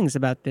good feelings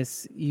about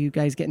this. You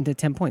guys get into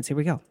 10 points. Here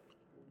we go.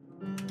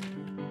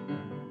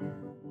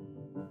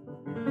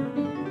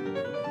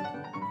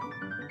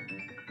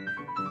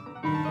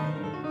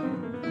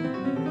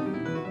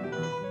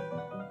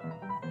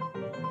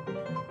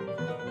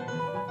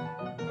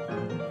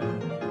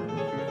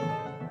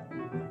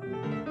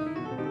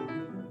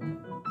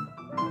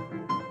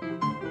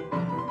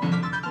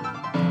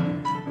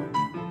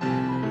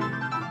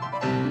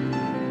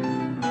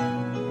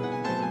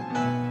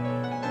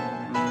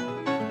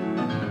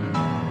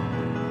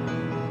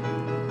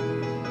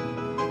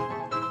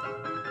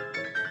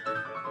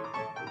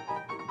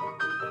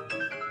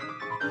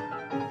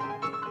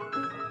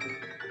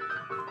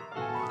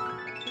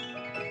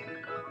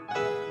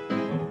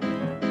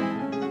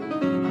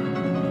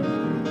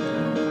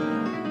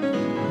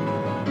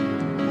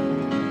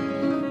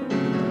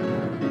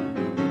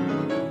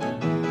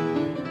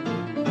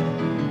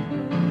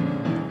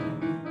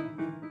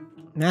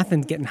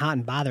 Nathan's getting hot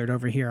and bothered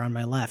over here on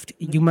my left.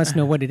 You must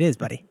know what it is,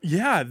 buddy.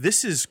 Yeah,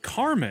 this is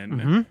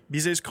Carmen.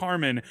 Bizet's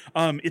Carmen.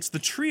 It's the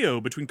trio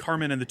between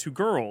Carmen and the two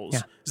girls.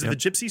 Yeah. Is it the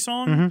gypsy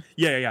song?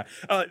 Yeah.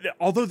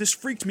 Although this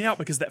freaked me out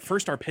because that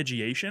first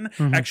arpeggiation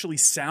actually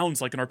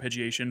sounds like an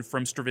arpeggiation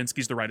from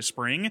Stravinsky's The Rite of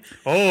Spring.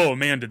 Oh,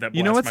 man, did that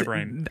blast my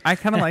brain. I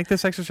kind of like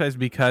this exercise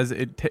because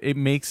it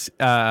makes...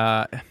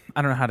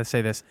 I don't know how to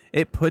say this.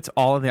 It puts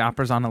all of the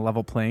operas on a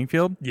level playing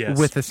field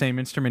with the same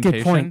instrumentation.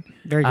 Good point.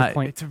 Very good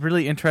point. It's a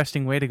really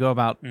interesting way to go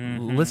about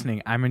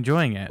listening. I'm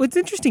enjoying it. What's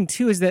interesting,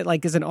 too, is that,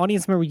 like, as an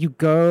audience member, you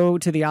go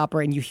to the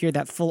opera and you hear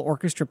that full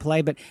orchestra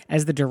play, but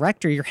as the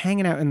director, you're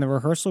hanging out in the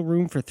rehearsal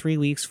room for 3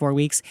 weeks, 4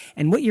 weeks,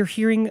 and what you're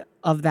hearing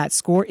of that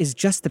score is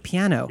just the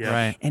piano. Yeah.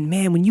 Right. And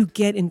man, when you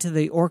get into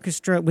the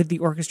orchestra with the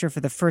orchestra for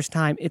the first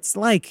time, it's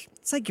like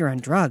you're on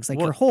drugs. Like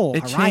your whole it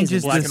horizon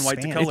changes black is and white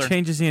to expanded. color. It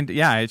changes the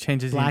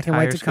Black and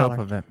entire white to scope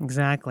color. of it.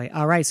 Exactly.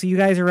 All right, so you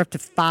guys are up to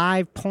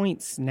 5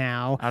 points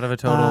now. Out of a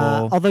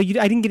total. Although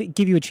I didn't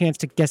give you a chance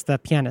to guess the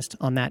pianist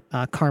on that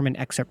Carmen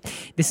excerpt.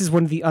 This is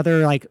one of the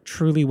other like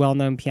truly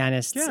well-known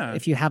pianists. Yeah.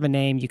 If you have a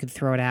name, you could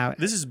throw it out.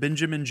 This is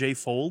Benjamin J.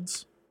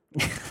 Folds.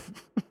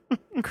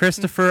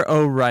 Christopher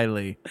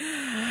O'Reilly.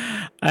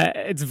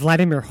 It's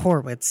Vladimir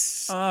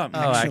Horowitz.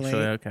 actually,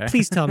 okay.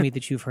 Please tell me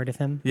that you've heard of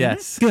him.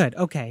 Yes. Good.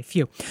 Okay.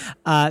 Phew.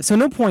 So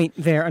no point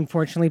there,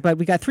 unfortunately, but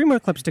we got 3 more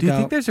clips to Do go. you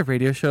think there's a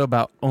radio show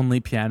about only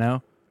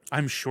piano?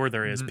 I'm sure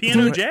there is.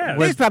 Piano jazz.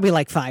 There's probably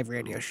like 5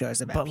 radio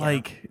shows about But piano.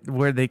 like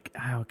where they...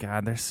 Oh,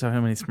 God, there's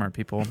so many smart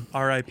people.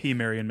 R.I.P.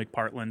 Marion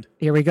McPartland.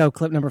 Here we go.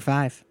 Clip number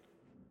 5.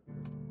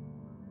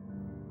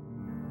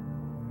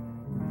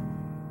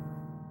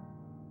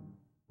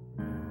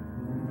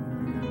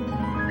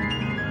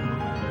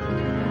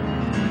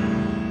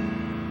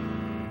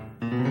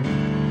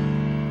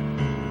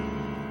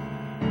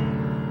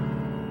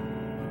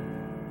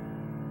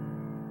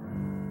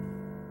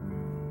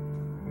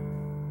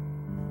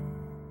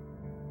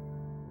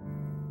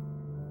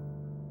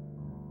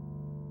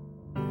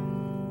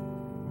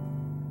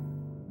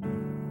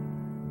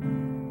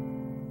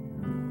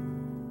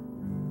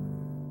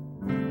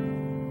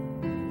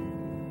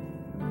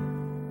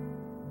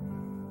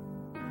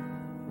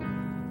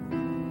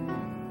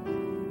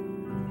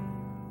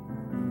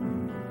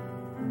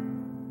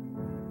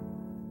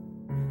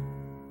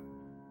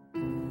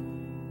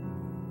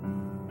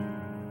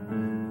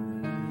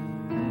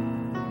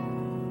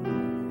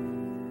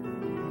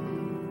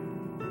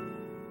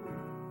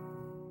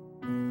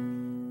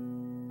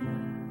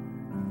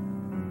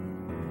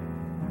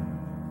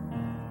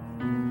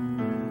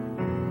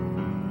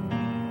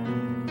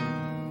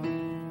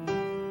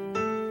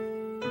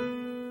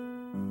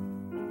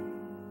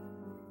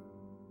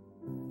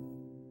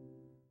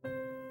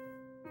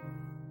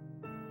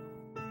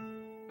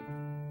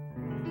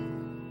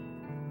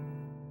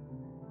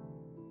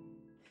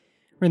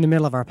 We're in the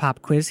middle of our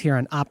pop quiz here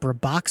on Opera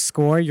Box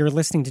Score. You're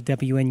listening to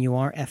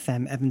WNUR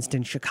FM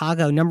Evanston,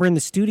 Chicago. Number in the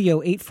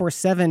studio,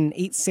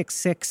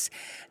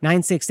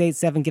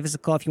 847-866-9687. Give us a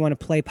call if you want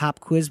to play pop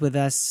quiz with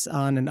us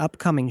on an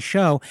upcoming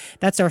show.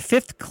 That's our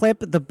 5th clip.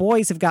 The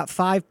boys have got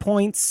 5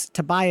 points,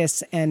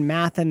 Tobias and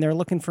Math, and they're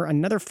looking for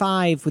another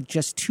 5 with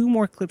just 2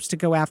 more clips to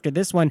go after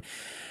this one.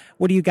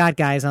 What do you got,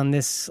 guys, on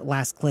this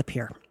last clip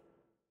here?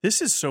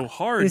 This is so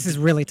hard. This is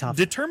really tough.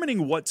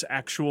 Determining what's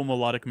actual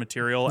melodic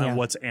material Yeah. and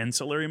what's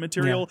ancillary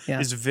material Yeah.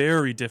 is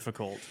very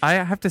difficult. I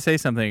have to say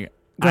something.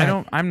 Go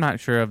ahead. I'm not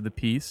sure of the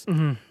piece,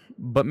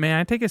 but may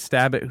I take a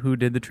stab at who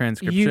did the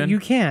transcription? You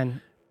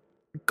can.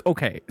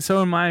 Okay,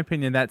 so in my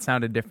opinion, that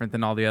sounded different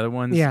than all the other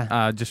ones.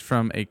 Yeah. Just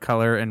from a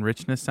color and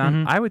richness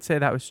sound. I would say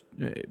that was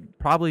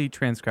probably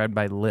transcribed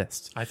by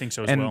Liszt. I think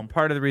so as and well.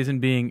 part of the reason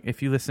being,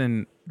 if you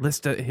listen,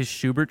 Liszt, his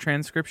Schubert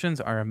transcriptions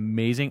are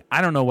amazing.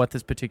 I don't know what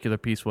this particular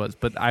piece was,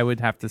 but I would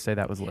have to say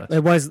that was Liszt.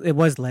 It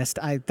was Liszt.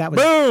 That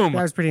was Boom!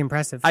 That was pretty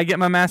impressive. I get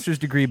my master's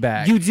degree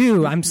back. You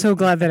do. I'm so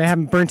glad that I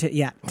haven't burnt it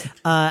yet.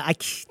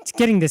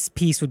 Getting this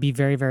piece would be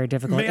very, very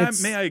difficult.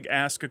 May I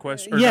ask a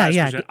question? Yeah, not ask a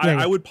yeah, question? yeah,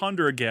 yeah. I would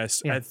ponder a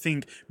guess. Yeah. I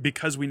think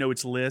because we know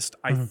it's Liszt,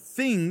 I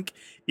think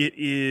it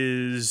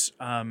is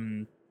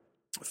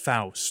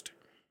Faust.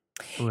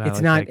 Ooh, I it's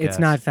like not. that It's guess.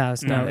 not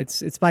Faust. No, No.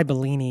 it's by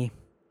Bellini.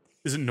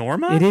 Is it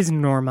Norma? It is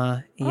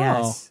Norma.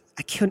 Yes.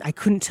 I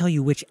couldn't tell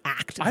you which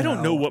act. I don't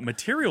know though. what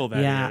material that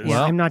is. Yeah,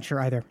 Well- I'm not sure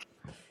either.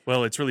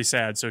 Well, it's really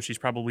sad. So she's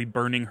probably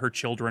burning her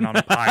children on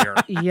a pyre.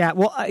 Yeah,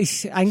 well,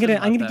 I'm gonna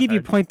that give you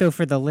a hard. point though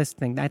for the list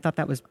thing. I thought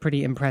that was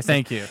pretty impressive.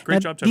 Thank you.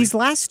 Great job, Toby. These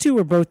last two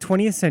are both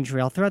 20th century.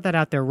 I'll throw that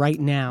out there right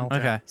now.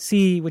 Okay.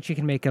 See what you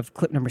can make of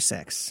clip number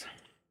 6.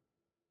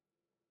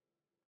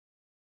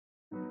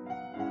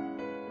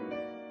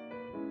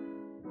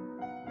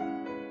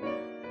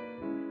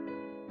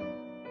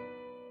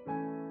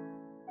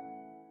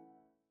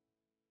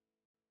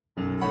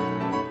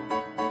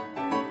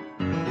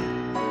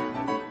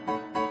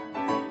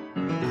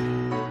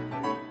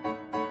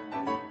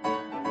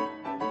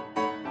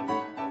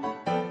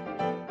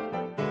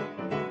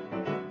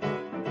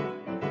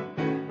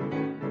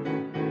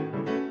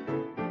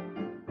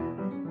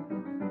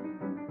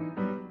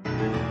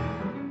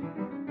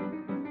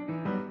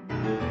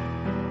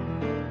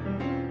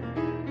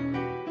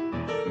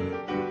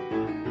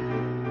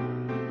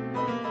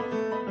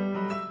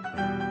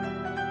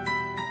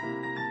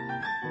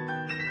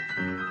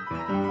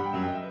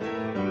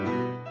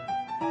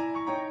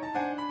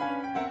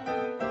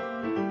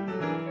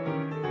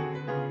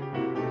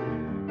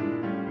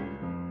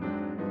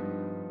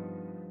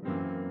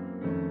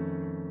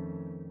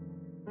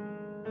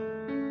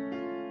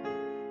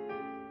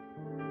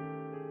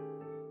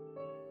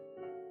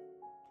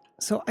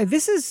 So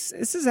this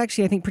is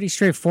actually, I think, pretty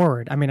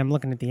straightforward. I mean, I'm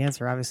looking at the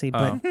answer, obviously,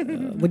 but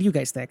what do you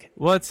guys think?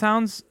 Well, it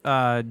sounds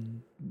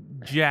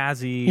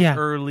jazzy, Yeah.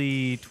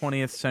 early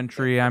 20th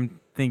century. I'm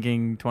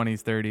thinking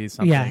 20s, 30s,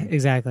 something. Yeah,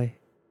 exactly.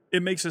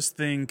 It makes us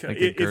think, Like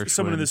a if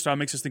someone in Gershwin. this style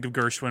makes us think of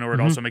Gershwin, or it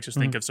also makes us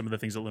think of some of the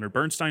things that Leonard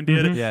Bernstein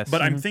did. Yes.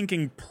 But I'm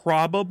thinking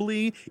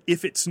probably,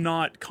 if it's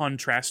not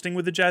contrasting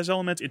with the jazz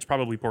elements, it's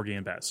probably Porgy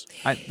and Bess.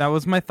 That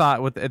was my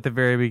thought at the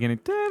very beginning.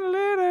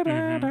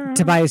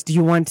 Tobias, do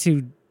you want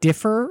to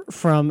differ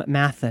from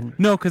Mathen?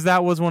 No, because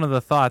that was one of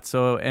the thoughts.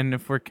 So, and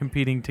if we're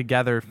competing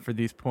together for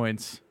these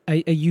points, Are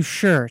you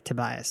sure,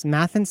 Tobias?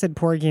 Mathen said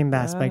Porgy and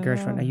Bess by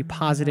Gershwin. Are you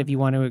positive you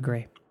want to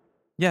agree?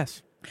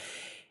 yes,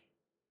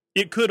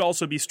 It could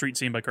also be Street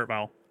Scene by Kurt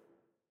Weill.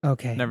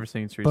 Okay. never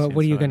seen Street. But Scenes,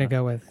 what are you so I going to know.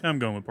 go with? I'm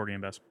going with Porgy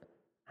and Bess.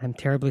 I'm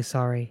terribly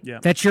sorry. Yeah.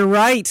 That you're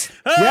right.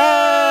 Radio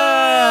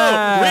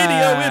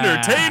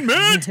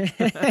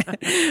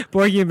entertainment!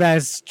 Porgy and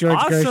Bess, George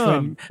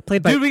Awesome. Gershwin,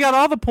 played by. Dude, we got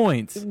all the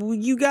points.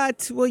 You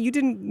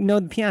didn't know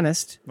the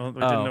pianist. Well,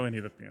 I didn't know any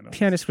of the piano.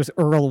 Pianist was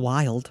Earl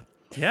Wild.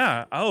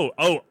 Yeah. Oh,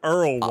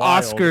 Earl Wild.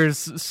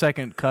 Oscar's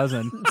second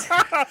cousin.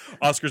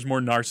 Oscar's more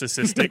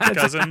narcissistic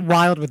cousin.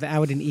 Wild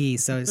without an E,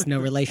 so it's no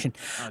relation.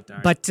 darn.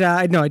 But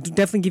no, I'd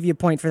definitely give you a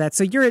point for that.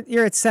 So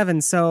you're at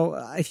 7. So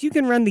if you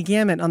can run the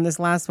gamut on this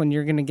last one,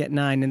 you're going to get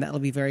 9, and that'll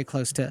be very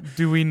close to.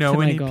 Do we know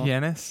my any goal.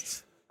 pianists?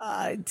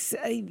 It's,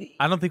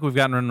 I don't think we've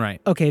gotten one right.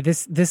 okay,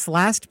 this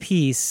last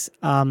piece.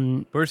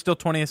 We're still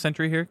 20th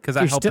century here because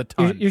that You're helped still, a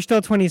ton. you're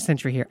still 20th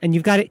century here, and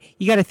you got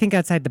to think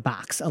outside the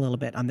box a little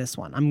bit on this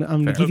one. I'm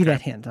going to give you Okay.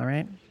 that hint. All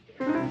right.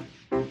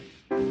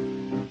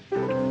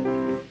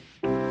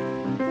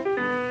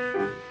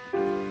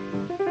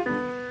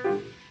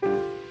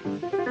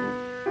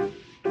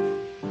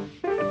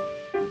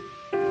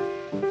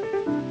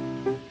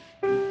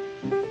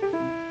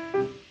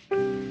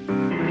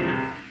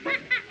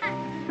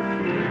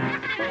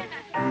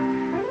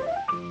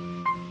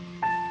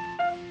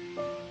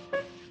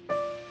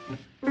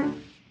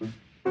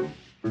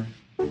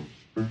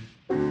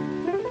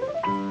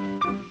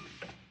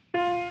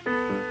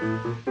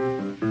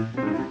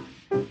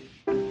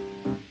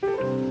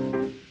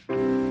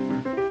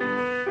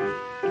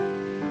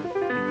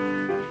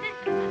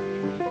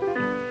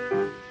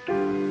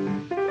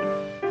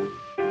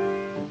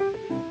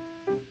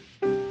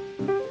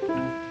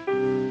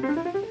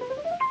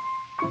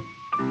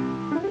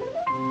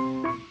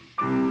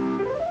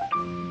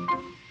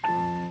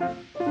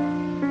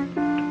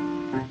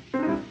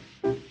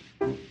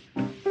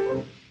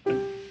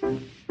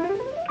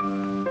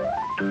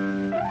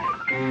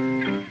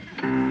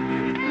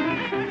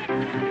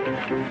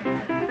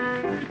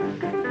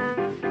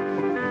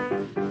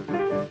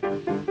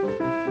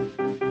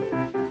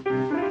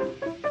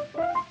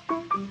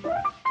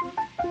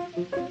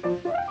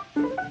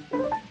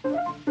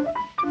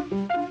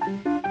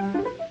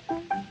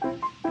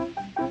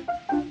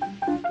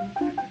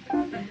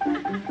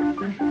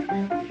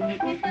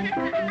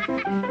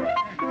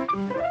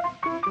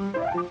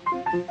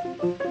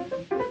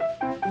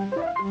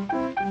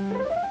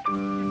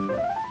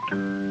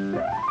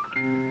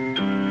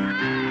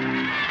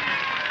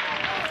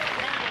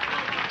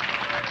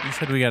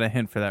 said we got a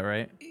hint for that,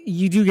 right?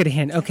 You do get a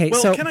hint. Okay,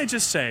 Well, so can I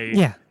just say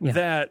Yeah.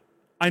 that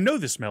I know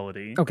this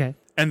melody. Okay.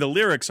 And the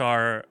lyrics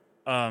are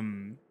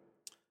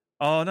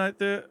all night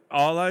through,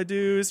 all I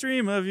do is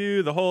dream of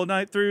you the whole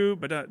night through.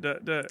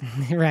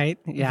 Right.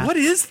 Yeah. What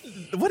is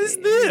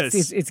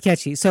this? It's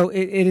catchy. So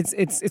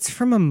it's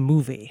from a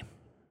movie.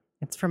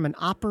 It's from an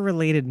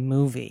opera-related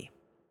movie.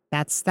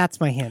 That's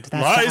my hint.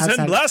 That's Lies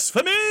and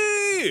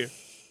blasphemy.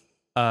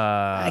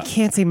 I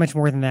can't say much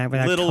more than that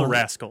without Little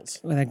Rascals.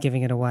 without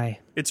giving it away.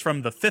 It's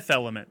from The Fifth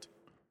Element.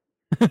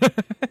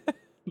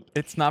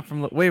 It's not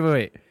from.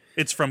 Wait.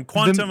 It's from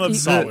Quantum of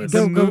Solace.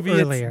 Go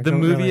earlier. The Go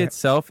movie earlier.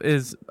 itself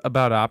is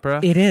about opera.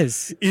 It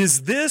is.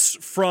 Is this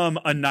from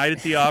A Night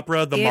at the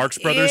Opera, the Marx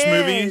Brothers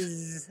movie?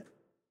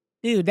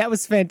 Dude, that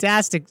was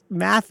fantastic.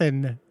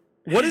 Mathin'.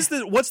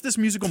 What's this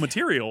musical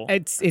material?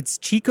 It's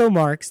Chico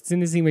Marx. It's in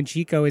the scene when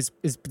Chico is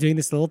doing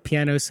this little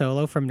piano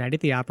solo from Night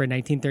at the Opera in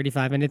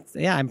 1935, and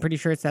I'm pretty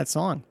sure it's that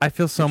song. I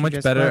feel so That you much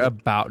just better wrote.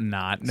 about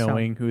not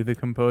knowing who the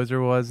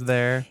composer was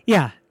there.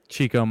 Yeah.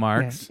 Chico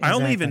Marx. Yeah. I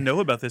only Exactly. even know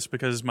about this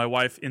because my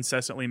wife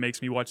incessantly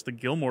makes me watch the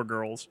Gilmore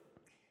Girls.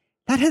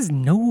 That has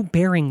no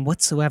bearing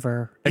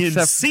whatsoever. In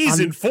Except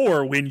season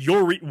 4, when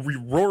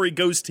Rory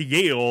goes to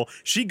Yale,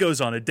 she goes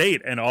on a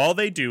date, and all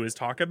they do is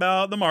talk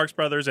about the Marx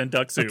Brothers and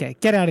duck soup. Okay,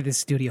 get out of this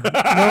studio.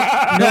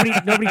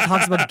 Nobody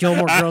talks about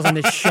Gilmore Girls on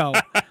this show.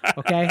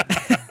 Okay.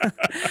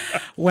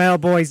 Well,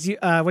 boys,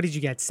 what did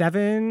you get?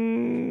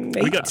 7,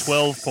 8? We got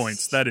 12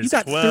 points. That is You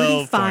got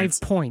 12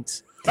 35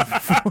 points.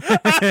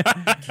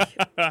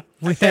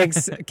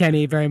 Thanks,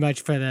 Kenny, very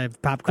much for the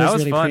pop quiz. That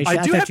was really fun. appreciate it.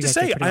 I do thought have you to guys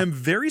say, did pretty I am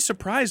very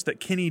surprised that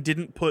Kenny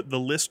didn't put the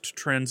list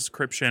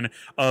transcription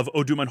of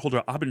O Du mein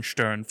Holder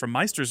Abendstern from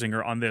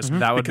Meistersinger on this.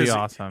 That would be because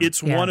awesome.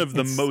 It's Yeah, one of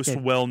the it's most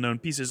good. well-known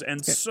pieces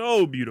and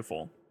so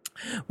beautiful.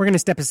 We're going to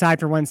step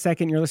aside for 1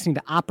 second. You're listening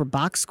to Opera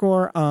Box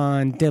Score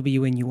on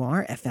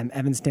WNUR, FM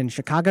Evanston,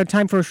 Chicago.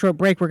 Time for a short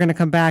break. We're going to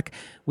come back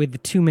with the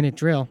 2-minute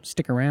drill.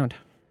 Stick around.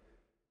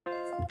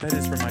 That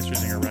is from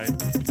Meistersinger, right?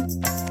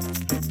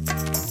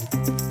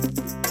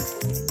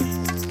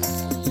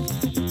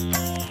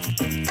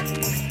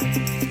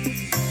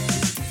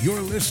 You're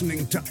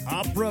listening to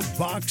Opera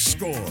Box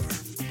Score.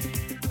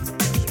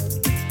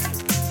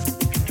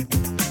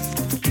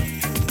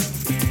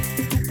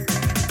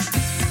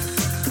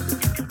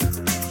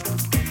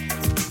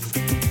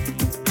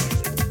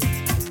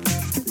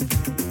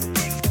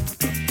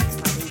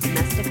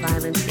 Domestic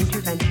violence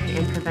intervention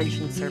and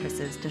prevention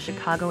services to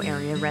Chicago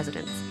area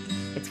residents.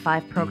 Its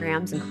 5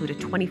 programs include a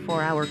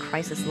 24-hour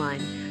crisis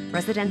line,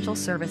 residential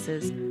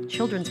services,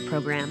 children's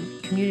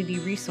program, community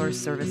resource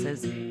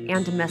services,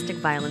 and domestic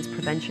violence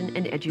prevention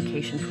and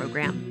education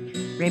program.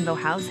 Rainbow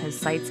House has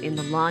sites in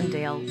the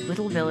Lawndale,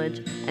 Little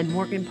Village, and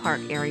Morgan Park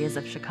areas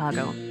of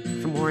Chicago.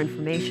 For more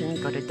information,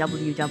 go to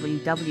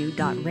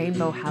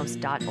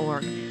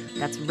www.rainbowhouse.org.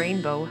 That's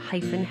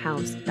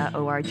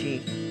rainbow-house.org.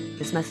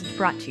 This message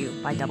brought to you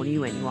by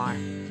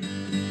WNUR.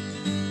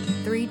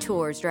 3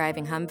 tours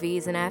driving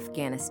Humvees in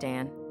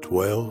Afghanistan.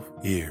 12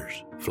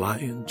 years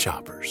flying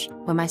choppers.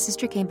 When my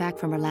sister came back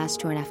from her last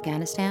tour in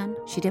Afghanistan,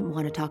 she didn't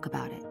want to talk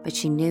about it, but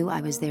she knew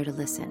I was there to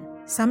listen.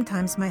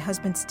 Sometimes my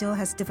husband still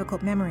has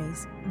difficult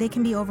memories. They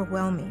can be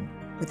overwhelming.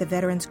 With the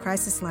Veterans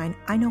Crisis Line,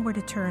 I know where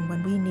to turn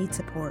when we need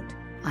support.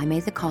 I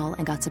made the call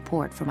and got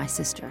support for my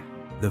sister.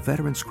 The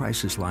Veterans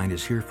Crisis Line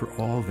is here for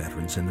all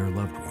veterans and their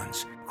loved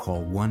ones.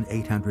 Call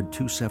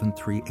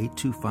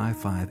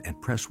 1-800-273-8255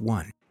 and press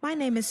 1. My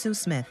name is Sue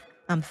Smith.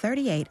 I'm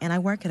 38 and I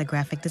work at a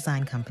graphic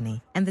design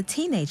company. And the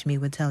teenage me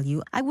would tell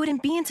you, I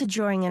wouldn't be into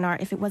drawing and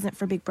art if it wasn't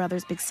for Big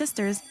Brothers Big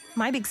Sisters.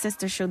 My big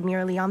sister showed me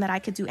early on that I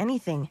could do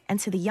anything.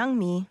 And to the young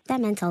me, that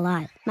meant a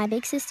lot. My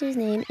big sister's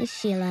name is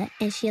Sheila,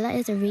 and Sheila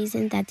is the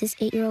reason that this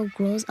 8-year-old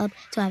grows up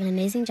to have an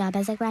amazing job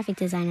as a graphic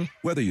designer.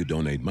 Whether you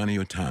donate money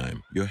or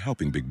time, you're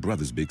helping Big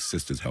Brothers Big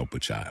Sisters help a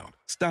child.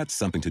 Start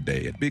something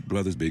today at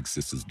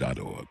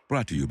bigbrothersbigsisters.org.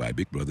 Brought to you by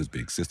Big Brothers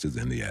Big Sisters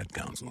and the Ad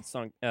Council.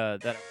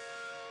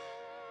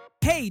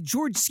 Hey,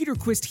 George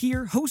Cedarquist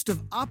here, host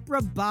of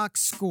Opera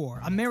Box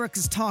Score,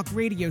 America's talk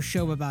radio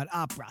show about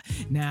opera.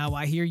 Now,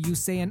 I hear you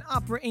saying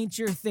opera ain't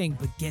your thing,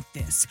 but get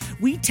this.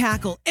 We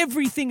tackle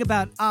everything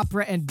about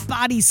opera and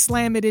body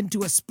slam it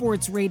into a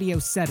sports radio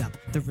setup.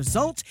 The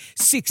result?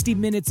 60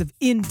 minutes of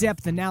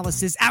in-depth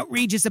analysis,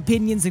 outrageous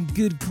opinions, and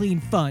good,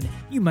 clean fun.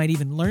 You might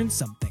even learn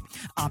something.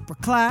 Opera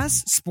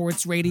class,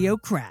 sports radio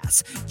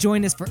crass.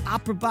 Join us for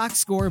Opera Box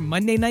Score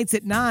Monday nights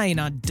at 9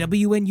 on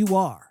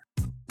WNUR.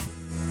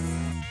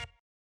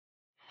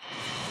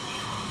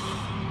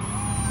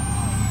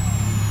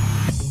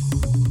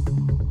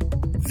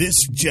 This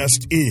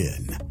just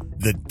in,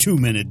 the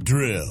 2-minute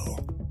drill.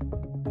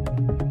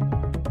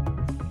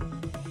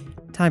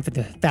 Time for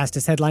the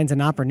fastest headlines in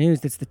opera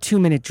news. It's the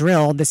 2-minute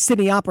drill. The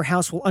Sydney Opera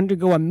House will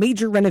undergo a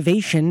major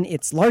renovation,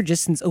 its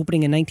largest since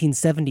opening in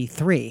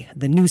 1973.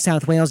 The New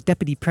South Wales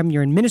Deputy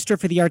Premier and Minister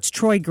for the Arts,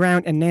 Troy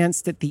Grant,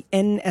 announced that the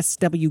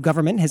NSW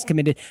government has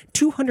committed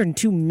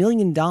 $202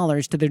 million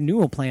to their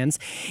renewal plans,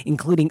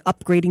 including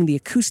upgrading the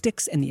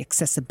acoustics and the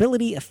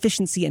accessibility,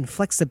 efficiency, and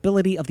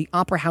flexibility of the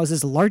Opera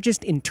House's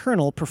largest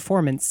internal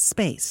performance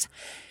space.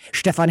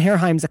 Stefan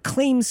Herheim's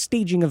acclaimed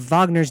staging of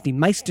Wagner's Die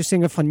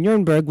Meistersinger von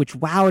Nürnberg, which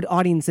wowed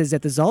audiences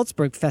at the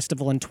Salzburg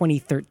Festival in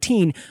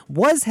 2013,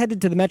 was headed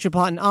to the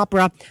Metropolitan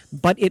Opera,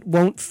 but it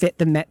won't fit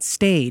the Met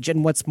stage.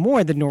 And what's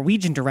more, the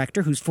Norwegian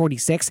director, who's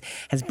 46,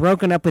 has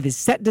broken up with his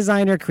set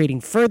designer,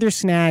 creating further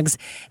snags,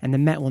 and the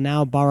Met will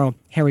now borrow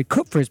Harry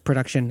Kupfer's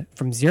production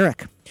from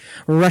Zurich.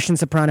 Russian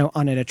soprano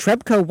Anna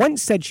Netrebko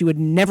once said she would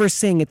never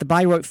sing at the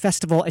Bayreuth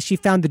Festival as she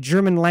found the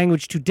German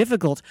language too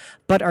difficult,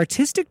 but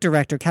artistic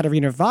director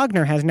Katharina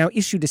Wagner has now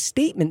issued a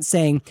statement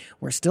saying,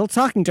 "We're still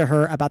talking to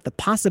her about the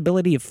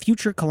possibility of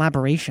future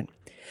collaboration."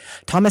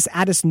 Thomas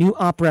Addis' new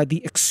opera,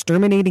 The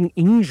Exterminating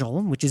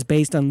Angel, which is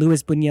based on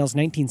Louis Buñuel's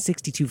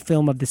 1962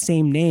 film of the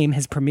same name,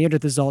 has premiered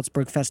at the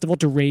Salzburg Festival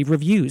to rave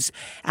reviews.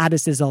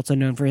 Addis is also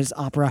known for his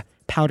opera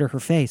Powder Her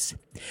Face.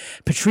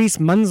 Patrice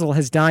Munzel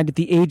has died at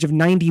the age of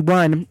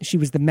 91. She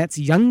was the Met's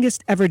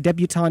youngest ever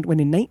debutante when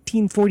in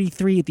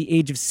 1943, at the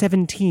age of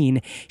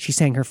 17, she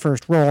sang her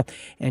first role,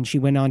 and she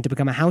went on to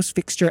become a house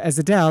fixture as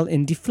Adele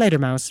in Die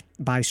Fledermaus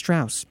by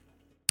Strauss.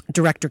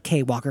 Director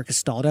Kay Walker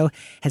Castaldo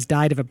has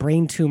died of a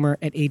brain tumor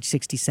at age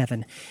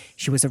 67.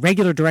 She was a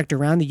regular director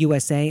around the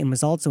USA and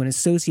was also an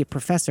associate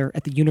professor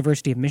at the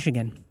University of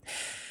Michigan.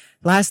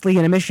 Lastly,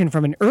 an omission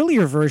from an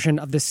earlier version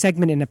of the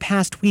segment in a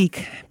past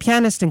week,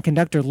 pianist and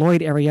conductor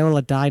Lloyd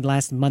Ariola died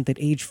last month at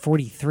age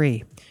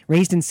 43.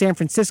 Raised in San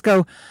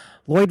Francisco,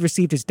 Lloyd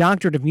received his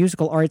doctorate of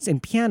musical arts in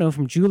piano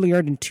from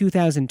Juilliard in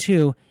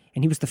 2002,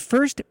 and he was the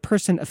first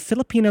person of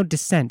Filipino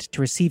descent to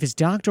receive his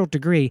doctoral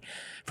degree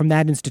from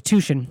that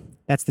institution.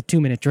 That's the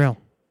 2-minute drill.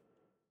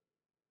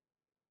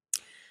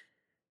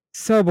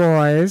 So,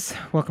 boys,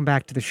 welcome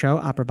back to the show.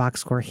 Opera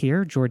Box Score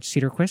here. George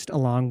Cedarquist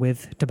along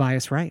with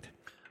Tobias Wright.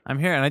 I'm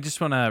here, and I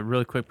just want to,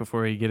 really quick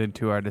before we get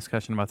into our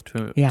discussion about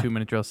the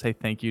 2-minute drill, say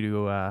thank you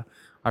to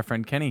our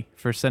friend Kenny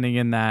for sending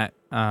in that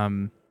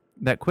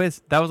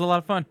quiz. That was a lot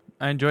of fun.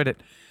 I enjoyed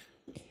it.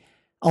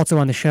 Also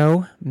on the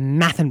show,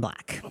 Mathin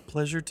Black. A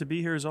pleasure to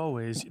be here as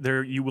always.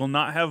 You will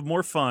not have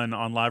more fun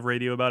on live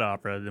radio about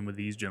opera than with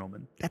these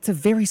gentlemen. That's a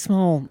very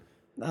small...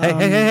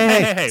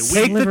 Hey,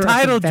 take the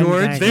title,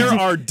 George. There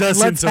are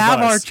dozens of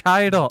us. Let's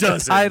have our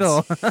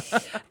title.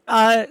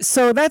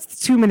 So that's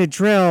the 2-minute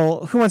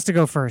drill. Who wants to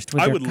go first?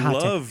 I would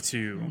love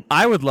to.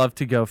 I would love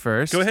to go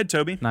first. Go ahead,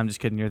 Toby. No, I'm just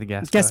kidding. You're the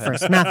guest. Guest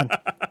first. Nothing.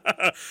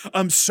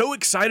 I'm so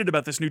excited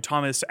about this new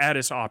Thomas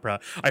Addis opera.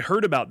 I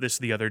heard about this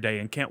the other day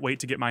and can't wait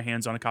to get my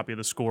hands on a copy of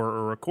the score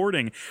or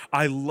recording.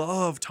 I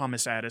love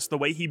Thomas Addis, the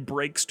way he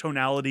breaks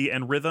tonality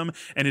and rhythm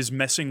and is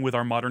messing with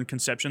our modern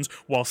conceptions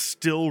while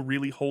still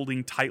really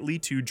holding tightly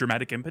to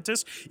dramatic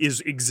impetus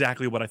is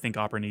exactly what I think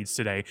opera needs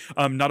today.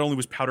 Not only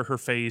was Powder Her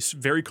Face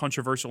very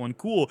controversial and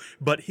cool,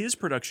 but his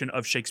production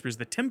of Shakespeare's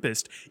The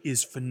Tempest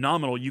is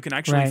phenomenal. You can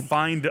actually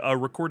find a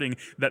recording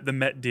that the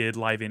Met did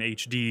live in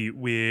HD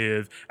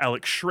with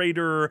Alex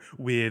Schrader,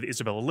 with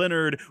Isabella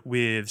Leonard,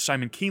 with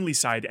Simon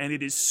Keenlyside, and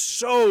it is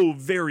so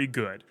very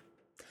good.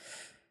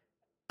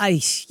 I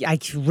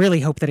really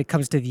hope that it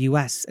comes to the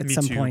U.S. at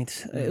some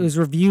point. It was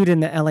reviewed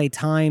in the L.A.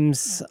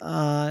 Times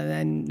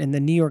and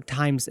the New York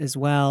Times as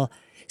well.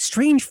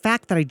 Strange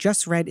fact that I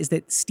just read is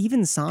that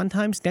Stephen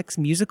Sondheim's next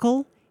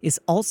musical is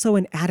also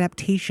an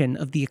adaptation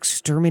of The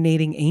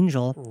Exterminating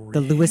Angel, the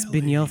Louis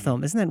Buñuel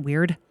film. Isn't that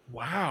weird?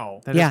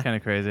 Wow. That is kind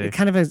of crazy.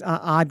 Kind of an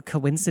odd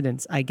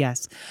coincidence, I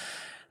guess.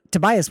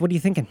 Tobias, what are you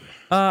thinking?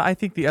 I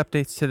think the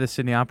updates to the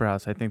Sydney Opera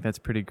House, I think that's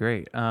pretty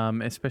great.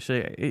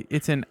 Especially,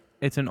 it's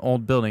an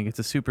old building. It's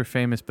a super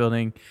famous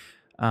building.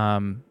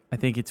 I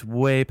think it's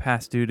way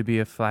past due to be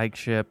a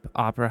flagship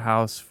opera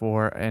house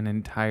for an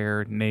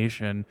entire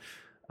nation,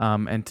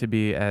 and to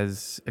be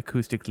as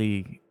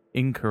acoustically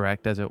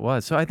incorrect as it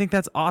was. So I think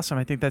that's awesome.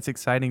 I think that's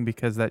exciting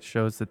because that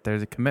shows that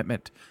there's a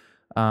commitment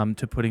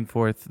to putting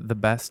forth the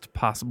best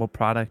possible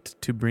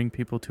product to bring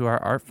people to our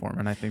art form,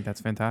 and I think that's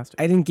fantastic.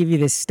 I didn't give you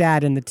this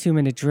stat in the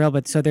 2-minute drill,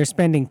 but so they're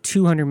spending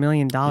 $200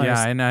 million.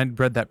 Yeah, and I'd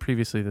read that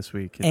previously this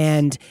week.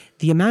 And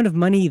the amount of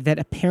money that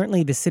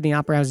apparently the Sydney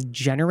Opera House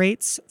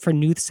generates for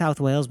New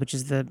South Wales, which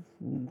is the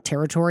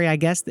territory, I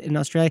guess, in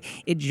Australia,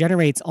 it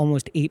generates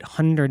almost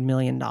 $800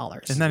 million.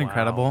 Isn't that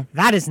incredible?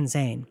 That is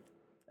insane.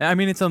 I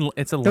mean, it's a Those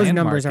landmark.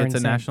 numbers are it's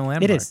insane. a national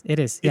landmark. It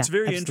is. It's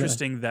very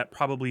interesting that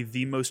probably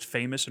the most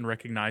famous and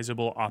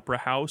recognizable opera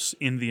house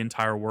in the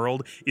entire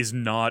world is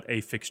not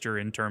a fixture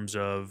in terms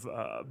of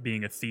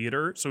being a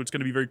theater. So it's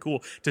going to be very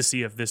cool to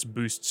see if this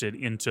boosts it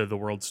into the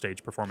world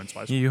stage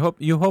performance-wise. You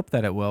hope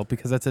that it will,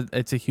 because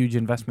it's a huge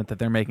investment that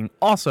they're making.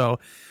 Also,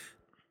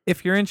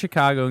 if you're in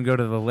Chicago and go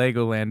to the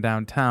Legoland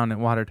downtown at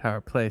Water Tower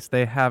Place,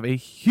 they have a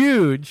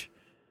huge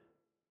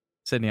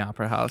Sydney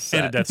Opera House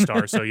And a set. Death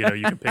Star, so you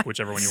can pick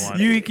whichever one you want.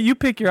 You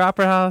pick your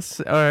Opera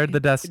House or the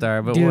Death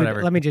Star, but Dude,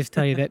 whatever. let me just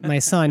tell you that my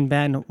son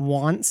Ben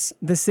wants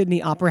the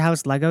Sydney Opera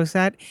House Lego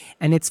set,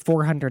 and it's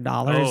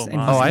 $400. And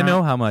I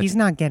know how much. He's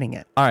not getting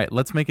it. All right,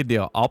 let's make a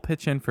deal. I'll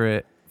pitch in for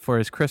it for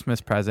his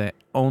Christmas present,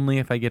 only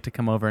if I get to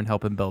come over and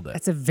help him build it.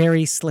 That's a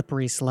very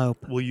slippery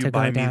slope. Will you to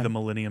buy go me down. the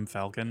Millennium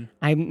Falcon?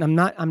 I'm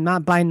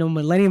not buying no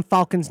Millennium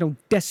Falcons, no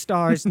Death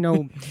Stars,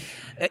 no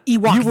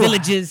Ewok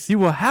villages. You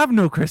will have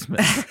no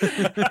Christmas.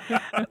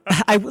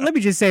 Let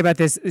me just say about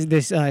this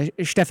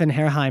Stefan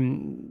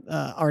Herheim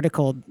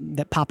article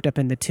that popped up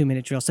in the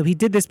 2-minute drill. So he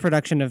did this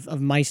production of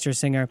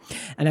Meistersinger,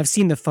 and I've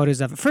seen the photos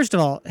of it. First of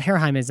all,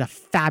 Herheim is a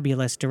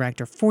fabulous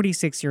director,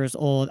 46 years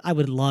old. I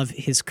would love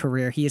his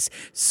career. He is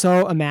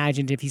so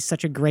imaginative. He's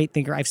such a great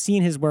thinker. I've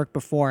seen his work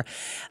before.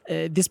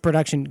 This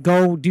production,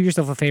 go do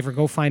yourself a favor,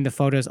 go find the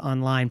photos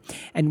online.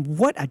 And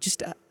what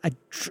a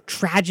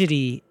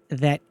tragedy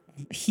that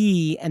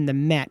he and the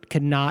Met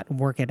could not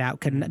work it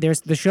out.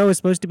 The show is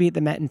supposed to be at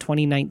the Met in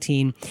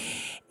 2019,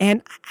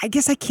 and I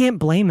guess I can't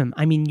blame him.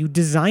 I mean, you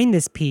designed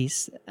this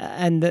piece,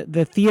 and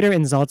the theater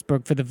in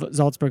Salzburg for the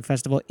Salzburg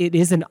Festival, it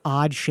is an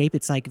odd shape.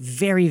 It's like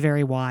very,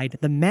 very wide.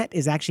 The Met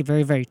is actually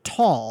very, very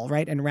tall,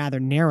 right, and rather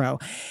narrow.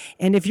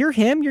 And if you're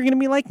him, you're going to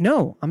be like,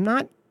 no, I'm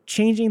not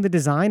changing the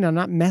design. I'm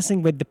not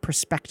messing with the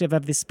perspective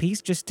of this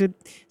piece just to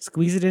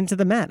squeeze it into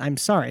the Met. I'm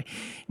sorry.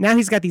 Now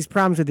he's got these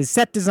problems with his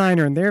set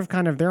designer, and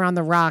they're on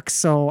the rocks.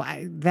 So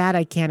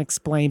I can't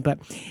explain, but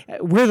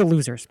we're the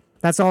losers.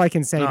 That's all I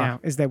can say now,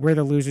 is that we're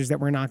the losers, that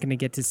we're not going to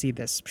get to see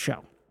this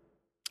show.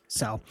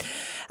 So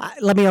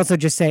let me also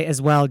just say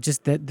as well,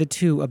 just the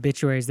two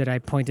obituaries that I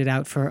pointed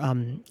out for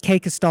Kay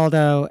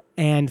Castaldo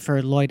and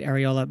for Lloyd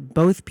Areola,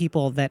 both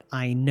people that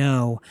I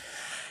know.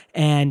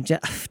 And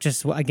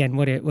just again,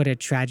 what a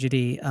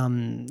tragedy.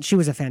 She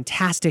was a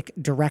fantastic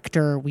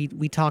director.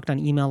 We talked on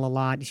email a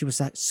lot. She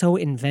was so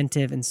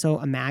inventive and so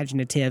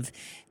imaginative.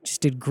 Just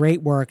did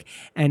great work.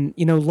 And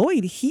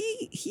Lloyd,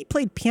 he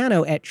played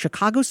piano at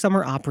Chicago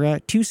Summer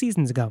Opera 2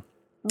 seasons ago.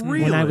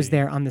 Really? When I was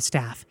there on the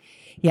staff.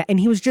 Yeah, and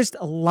he was just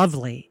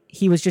lovely.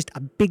 He was just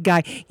a big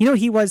guy.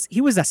 He was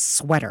a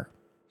sweater.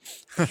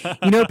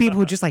 People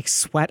who just like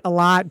sweat a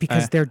lot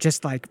because they're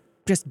just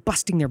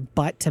busting their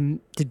butt to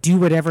do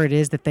whatever it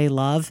is that they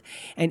love.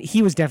 And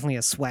he was definitely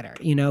a sweater,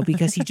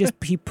 because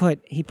he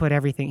put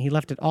everything, he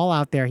left it all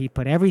out there. He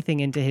put everything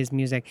into his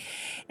music.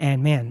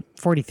 And man,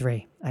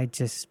 43,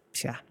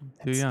 Too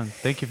young.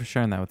 Thank you for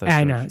sharing that with us.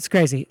 I know, it's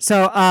crazy.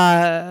 So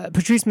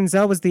Patrice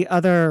Menzel was the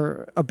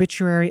other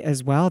obituary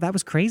as well. That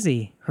was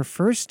crazy. Her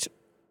first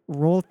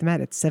role at the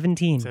Met at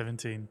 17.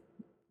 17.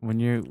 When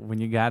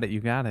you got it, you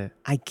got it.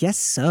 I guess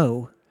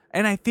so.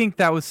 And I think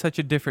that was such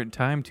a different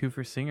time, too,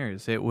 for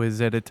singers. It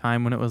was at a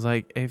time when it was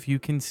like, if you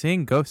can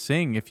sing, go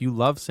sing. If you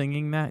love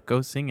singing that,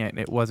 go sing it. And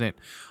it wasn't,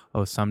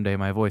 someday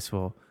my voice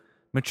will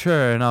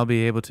mature and I'll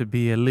be able to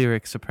be a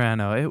lyric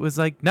soprano. It was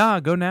like, nah,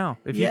 go now.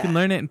 If you can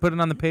learn it and put it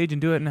on the page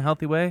and do it in a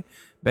healthy way,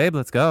 babe,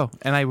 let's go.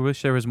 And I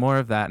wish there was more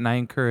of that. And I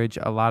encourage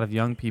a lot of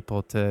young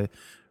people to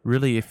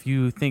really, if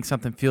you think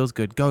something feels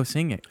good, go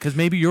sing it. Because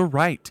maybe you're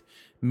right.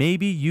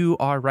 Maybe you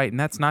are right. And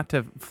that's not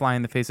to fly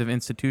in the face of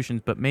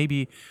institutions, but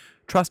maybe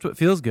trust what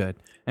feels good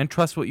and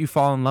trust what you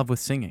fall in love with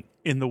singing.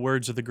 In the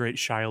words of the great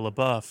Shia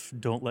LaBeouf,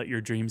 don't let your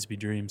dreams be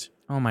dreams.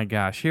 Oh my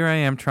gosh, here I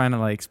am trying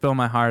to spill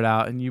my heart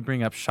out and you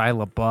bring up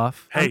Shia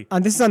LaBeouf. Hey.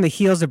 This is on the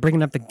heels of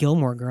bringing up the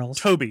Gilmore Girls.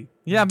 Toby,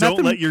 yeah,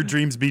 don't let your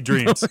dreams be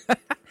dreams.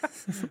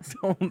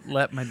 Don't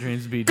let my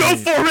dreams be Go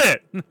dreams.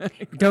 for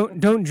it!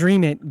 Don't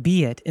dream it,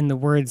 be it, in the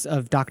words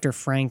of Dr.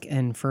 Frank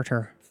and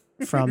Furter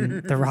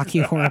from the Rocky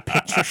Horror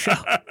Picture Show.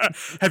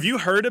 Have you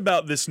heard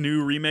about this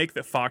new remake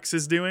that Fox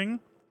is doing?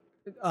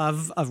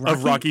 Of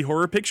Rocky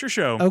Horror Picture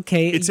Show.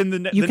 Okay. It's in the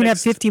You the can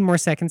next, have 15 more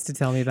seconds to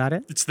tell me about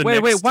it. It's the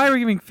Wait, next, why are we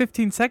giving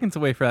 15 seconds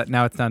away for that?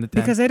 Now it's down to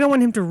 10. Because I don't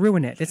want him to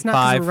ruin it. It's not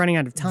because 5. we're running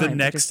out of time. The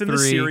next in the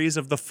 3. series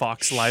of the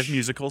Fox live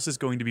musicals is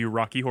going to be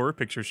Rocky Horror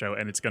Picture Show,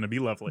 and it's going to be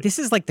lovely. This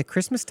is like the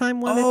Christmas time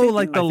one. Oh, that they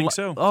like do? I think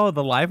so. Oh,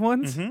 the live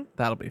ones? Mm-hmm.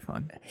 That'll be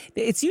fun.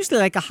 It's usually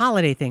like a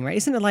holiday thing, right?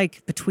 Isn't it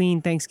like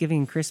between Thanksgiving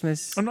and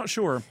Christmas? I'm not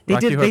sure. They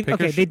Rocky did. Horror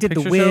They did the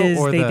Picture Show Wiz.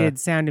 or They the- did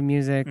Sound of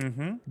Music.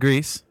 Mm-hmm.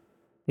 Grease.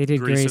 They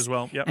did Grease Grease as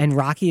well, yep. And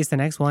Rocky is the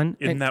next one.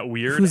 Isn't And that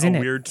weird? Who's in A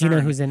it? weird Do you know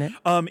turn. who's in it?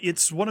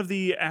 It's one of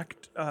the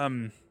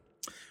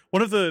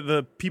one of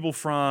the people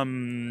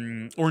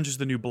from Orange is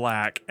the New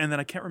Black, and then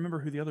I can't remember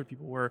who the other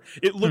people were.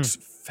 It looks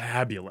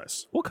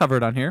fabulous. We'll cover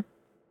it on here.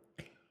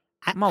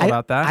 I'm all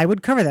about that. I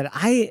would cover that.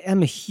 I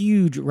am a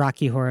huge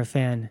Rocky Horror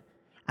fan.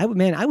 I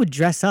would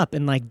dress up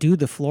and do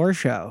the floor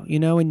show,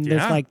 and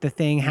there's Yeah. the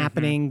thing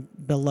happening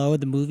below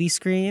the movie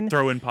screen.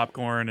 Throw in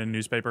popcorn and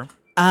newspaper.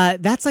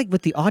 That's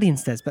what the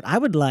audience does, but I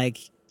would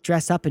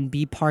dress up and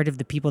be part of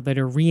the people that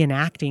are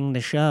reenacting the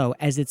show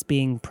as it's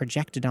being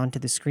projected onto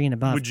the screen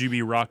above. Would you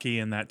be Rocky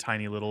in that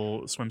tiny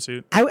little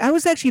swimsuit? I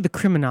was actually the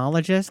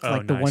criminologist,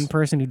 Oh, the nice. one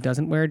person who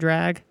doesn't wear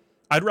drag.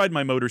 I'd ride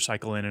my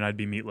motorcycle in, and I'd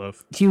be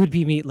Meatloaf. You would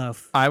be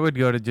Meatloaf. I would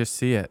go to just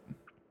see it.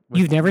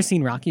 You've never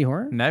seen Rocky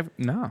Horror? Never.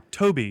 No.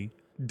 Toby,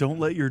 Don't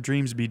let your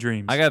dreams be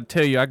dreams. I got to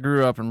tell you, I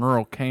grew up in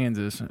rural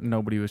Kansas.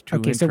 Nobody was too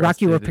Okay, so interested.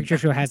 Rocky Horror Picture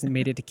Show hasn't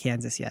made it to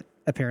Kansas yet,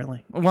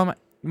 apparently. Well,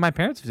 my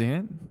parents have seen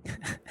it.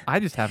 I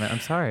just haven't. I'm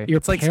sorry. Your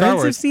It's like parents Star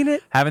Wars. have seen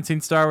it? Haven't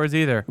seen Star Wars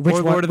either. Which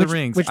or one- Lord of the which-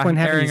 Rings. which I'm one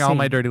haven't you airing all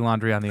my seen? dirty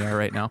laundry on the air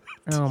right now.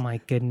 Oh, my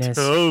goodness.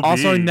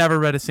 Also, never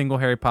read a single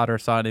Harry Potter or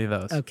saw any of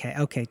those.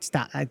 Okay,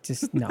 stop. I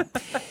just, no.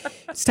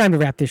 It's time to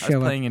wrap this I was show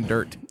up. playing in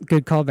dirt.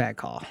 Good call, bad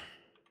call.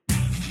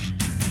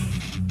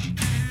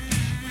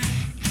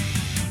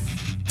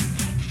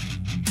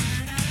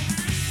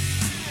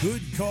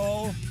 Good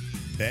call,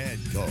 bad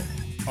call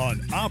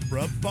on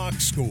Opera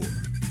Box Score.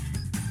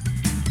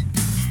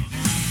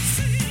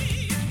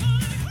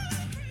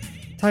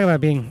 Talking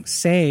about being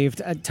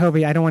saved.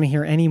 Toby, I don't want to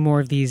hear any more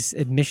of these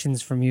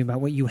admissions from you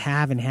about what you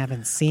have and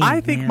haven't seen. I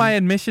think man. my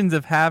admissions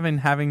of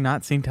having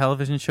not seen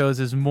television shows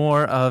is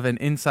more of an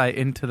insight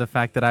into the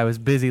fact that I was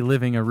busy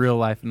living a real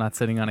life and not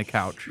sitting on a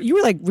couch. We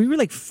were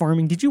like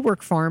farming. Did you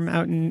work farm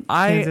out in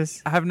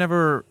Kansas? I have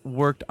never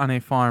worked on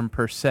a farm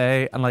per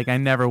se. Like, I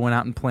never went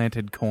out and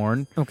planted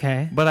corn.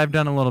 Okay. But I've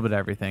done a little bit of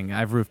everything.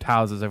 I've roofed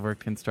houses. I've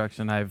worked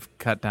construction. I've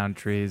cut down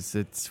trees.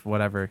 It's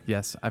whatever.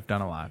 Yes, I've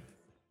done a lot.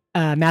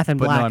 Math and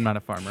But Black. no, I'm not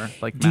a farmer.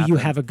 Like, Do math you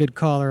and- have a good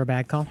call or a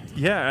bad call?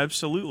 Yeah,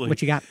 absolutely. What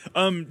you got?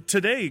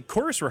 Today,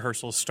 chorus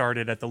rehearsals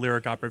started at the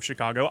Lyric Opera of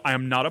Chicago. I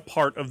am not a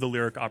part of the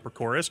Lyric Opera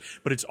Chorus,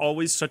 but it's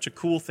always such a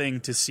cool thing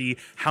to see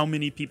how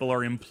many people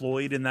are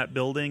employed in that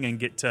building and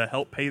get to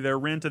help pay their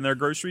rent and their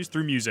groceries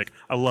through music.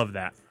 I love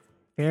that.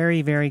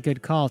 Very, very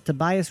good call.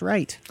 Tobias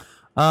Wright.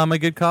 My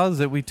good call is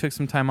that we took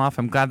some time off.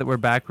 I'm glad that we're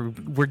back.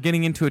 We're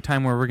getting into a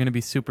time where we're going to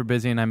be super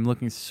busy, and I'm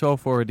looking so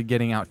forward to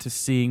getting out, to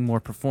seeing more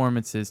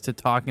performances, to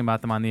talking about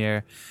them on the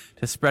air,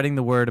 to spreading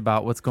the word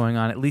about what's going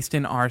on, at least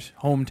in our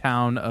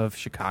hometown of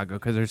Chicago,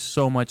 because there's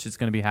so much that's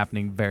going to be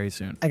happening very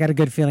soon. I got a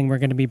good feeling we're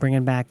going to be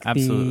bringing back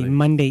Absolutely. the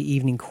Monday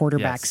evening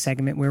quarterback Yes.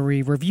 segment where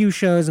we review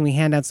shows and we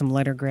hand out some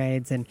letter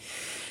grades and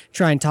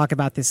try and talk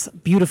about this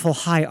beautiful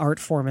high art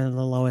form in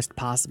the lowest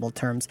possible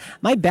terms.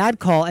 My bad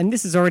call, and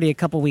this is already a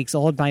couple weeks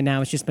old by now,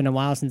 it's just been a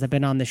while since I've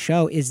been on the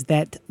show, is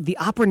that the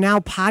Opera Now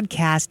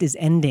podcast is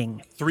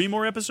ending. 3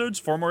 more episodes,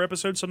 4 more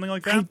episodes, something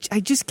like that? I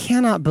just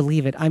cannot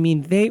believe it. I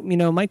mean,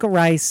 Michael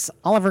Rice,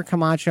 Oliver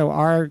Camacho,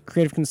 our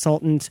creative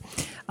consultant,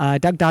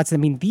 Doug Dotson, I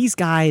mean, these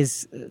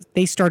guys,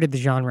 they started the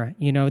genre.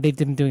 They've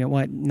been doing it,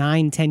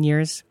 9-10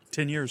 years?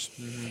 10 years.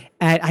 Mm-hmm.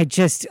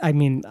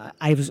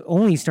 I was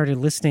only started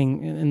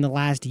listening in the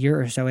last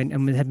year or so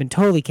and have been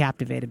totally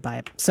captivated by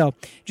it. So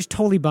just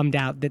totally bummed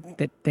out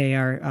that they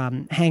are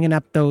hanging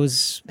up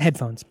those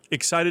headphones.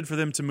 Excited for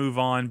them to move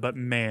on, but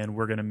man,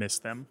 we're going to miss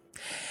them.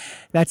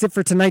 That's it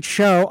for tonight's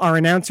show. Our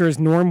announcer is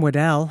Norm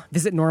Waddell.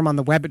 Visit Norm on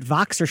the web at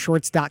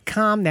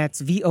voxershorts.com.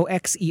 That's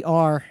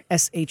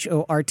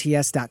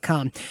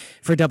VOXERSHORTS.com.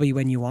 For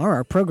WNUR,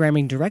 our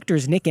programming director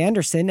is Nick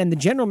Anderson, and the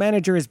general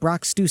manager is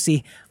Brock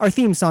Stussy. Our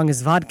theme song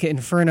is Vodka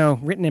Inferno,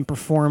 written and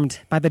performed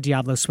by the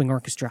Diablo Swing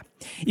Orchestra.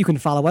 You can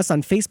follow us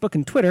on Facebook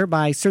and Twitter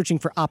by searching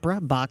for Opera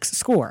Box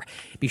Score.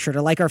 Be sure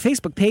to like our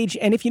Facebook page,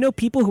 and if you know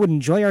people who would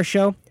enjoy our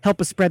show, help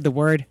us spread the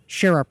word,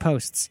 share our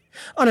posts.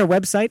 On our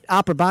website,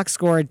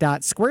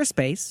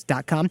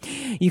 operaboxscore.squarespace.com,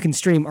 you can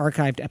stream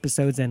archived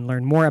episodes and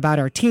learn more about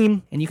our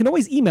team, and you can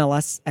always email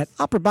us at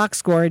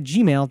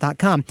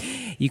operaboxscore@gmail.com.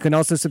 You can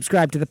also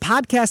subscribe to the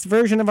podcast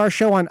version of our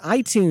show on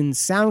iTunes,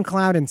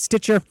 SoundCloud, and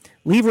Stitcher.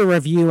 Leave a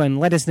review and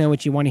let us know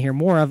what you want to hear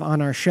more of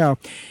on our show.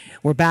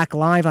 We're back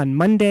live on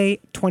Monday,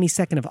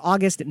 22nd of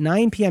August at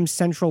 9 p.m.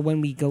 Central when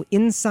we go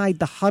inside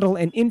the huddle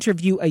and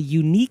interview a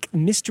unique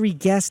mystery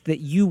guest that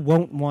you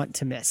won't want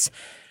to miss.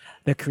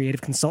 The creative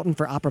consultant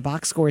for Opera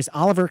Box Score is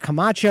Oliver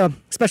Camacho.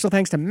 Special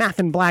thanks to Math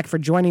and Black for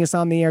joining us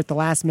on the air at the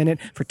last minute.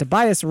 For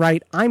Tobias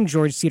Wright, I'm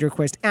George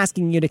Cedarquist,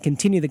 asking you to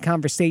continue the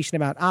conversation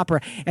about opera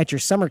at your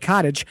summer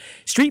cottage.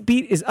 Street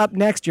Beat is up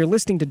next. You're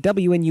listening to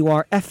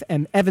WNUR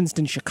FM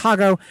Evanston,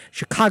 Chicago,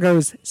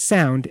 Chicago's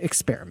Sound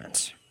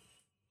Experiment.